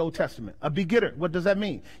man in the Old Testament. A begetter, what does that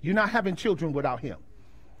mean? You're not having children without him.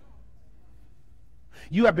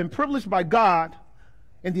 You have been privileged by God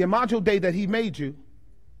in the imago Dei that he made you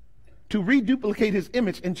to reduplicate his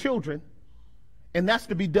image in children, and that's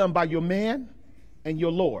to be done by your man and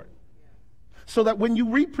your Lord. So that when you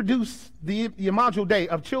reproduce the imago Dei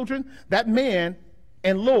of children, that man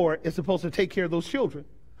and Lord is supposed to take care of those children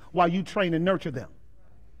while you train and nurture them.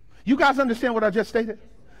 You guys understand what I just stated?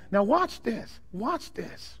 Now watch this. Watch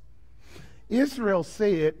this. Israel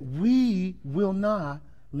said, we will not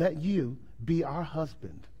let you be our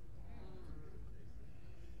husband.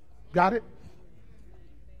 Got it?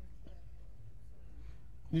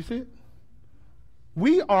 You see it?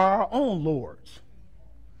 We are our own lords.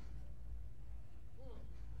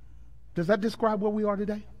 Does that describe where we are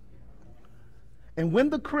today? And when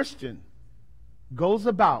the Christian goes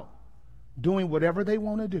about doing whatever they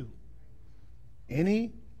want to do,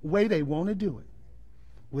 any way they want to do it,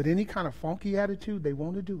 with any kind of funky attitude they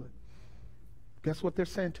want to do it, guess what they're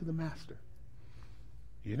saying to the master?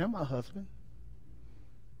 You're not my husband.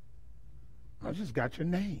 I just got your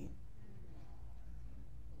name.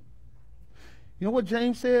 You know what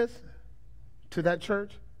James says to that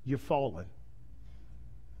church? You're fallen.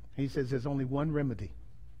 He says there's only one remedy.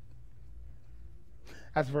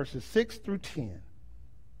 That's verses 6 through 10.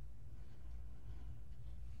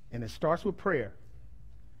 And it starts with prayer.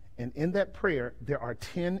 And in that prayer, there are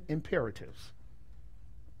 10 imperatives.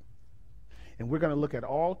 And we're going to look at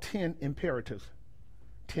all 10 imperatives,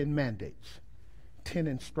 10 mandates, 10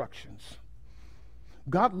 instructions.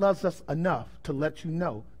 God loves us enough to let you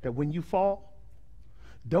know that when you fall,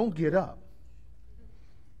 don't get up.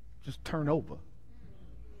 Just turn over.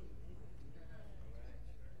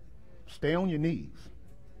 Stay on your knees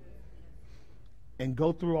and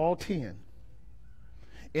go through all 10.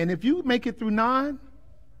 And if you make it through 9,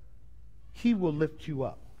 he will lift you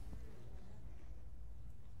up.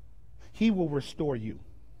 He will restore you.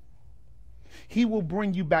 He will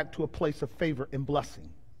bring you back to a place of favor and blessing,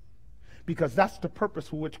 because that's the purpose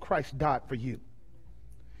for which Christ died for you.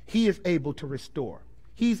 He is able to restore.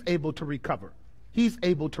 He's able to recover. He's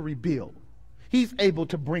able to rebuild. He's able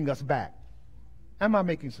to bring us back. Am I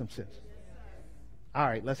making some sense? All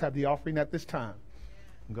right, let's have the offering at this time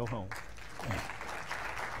and go home.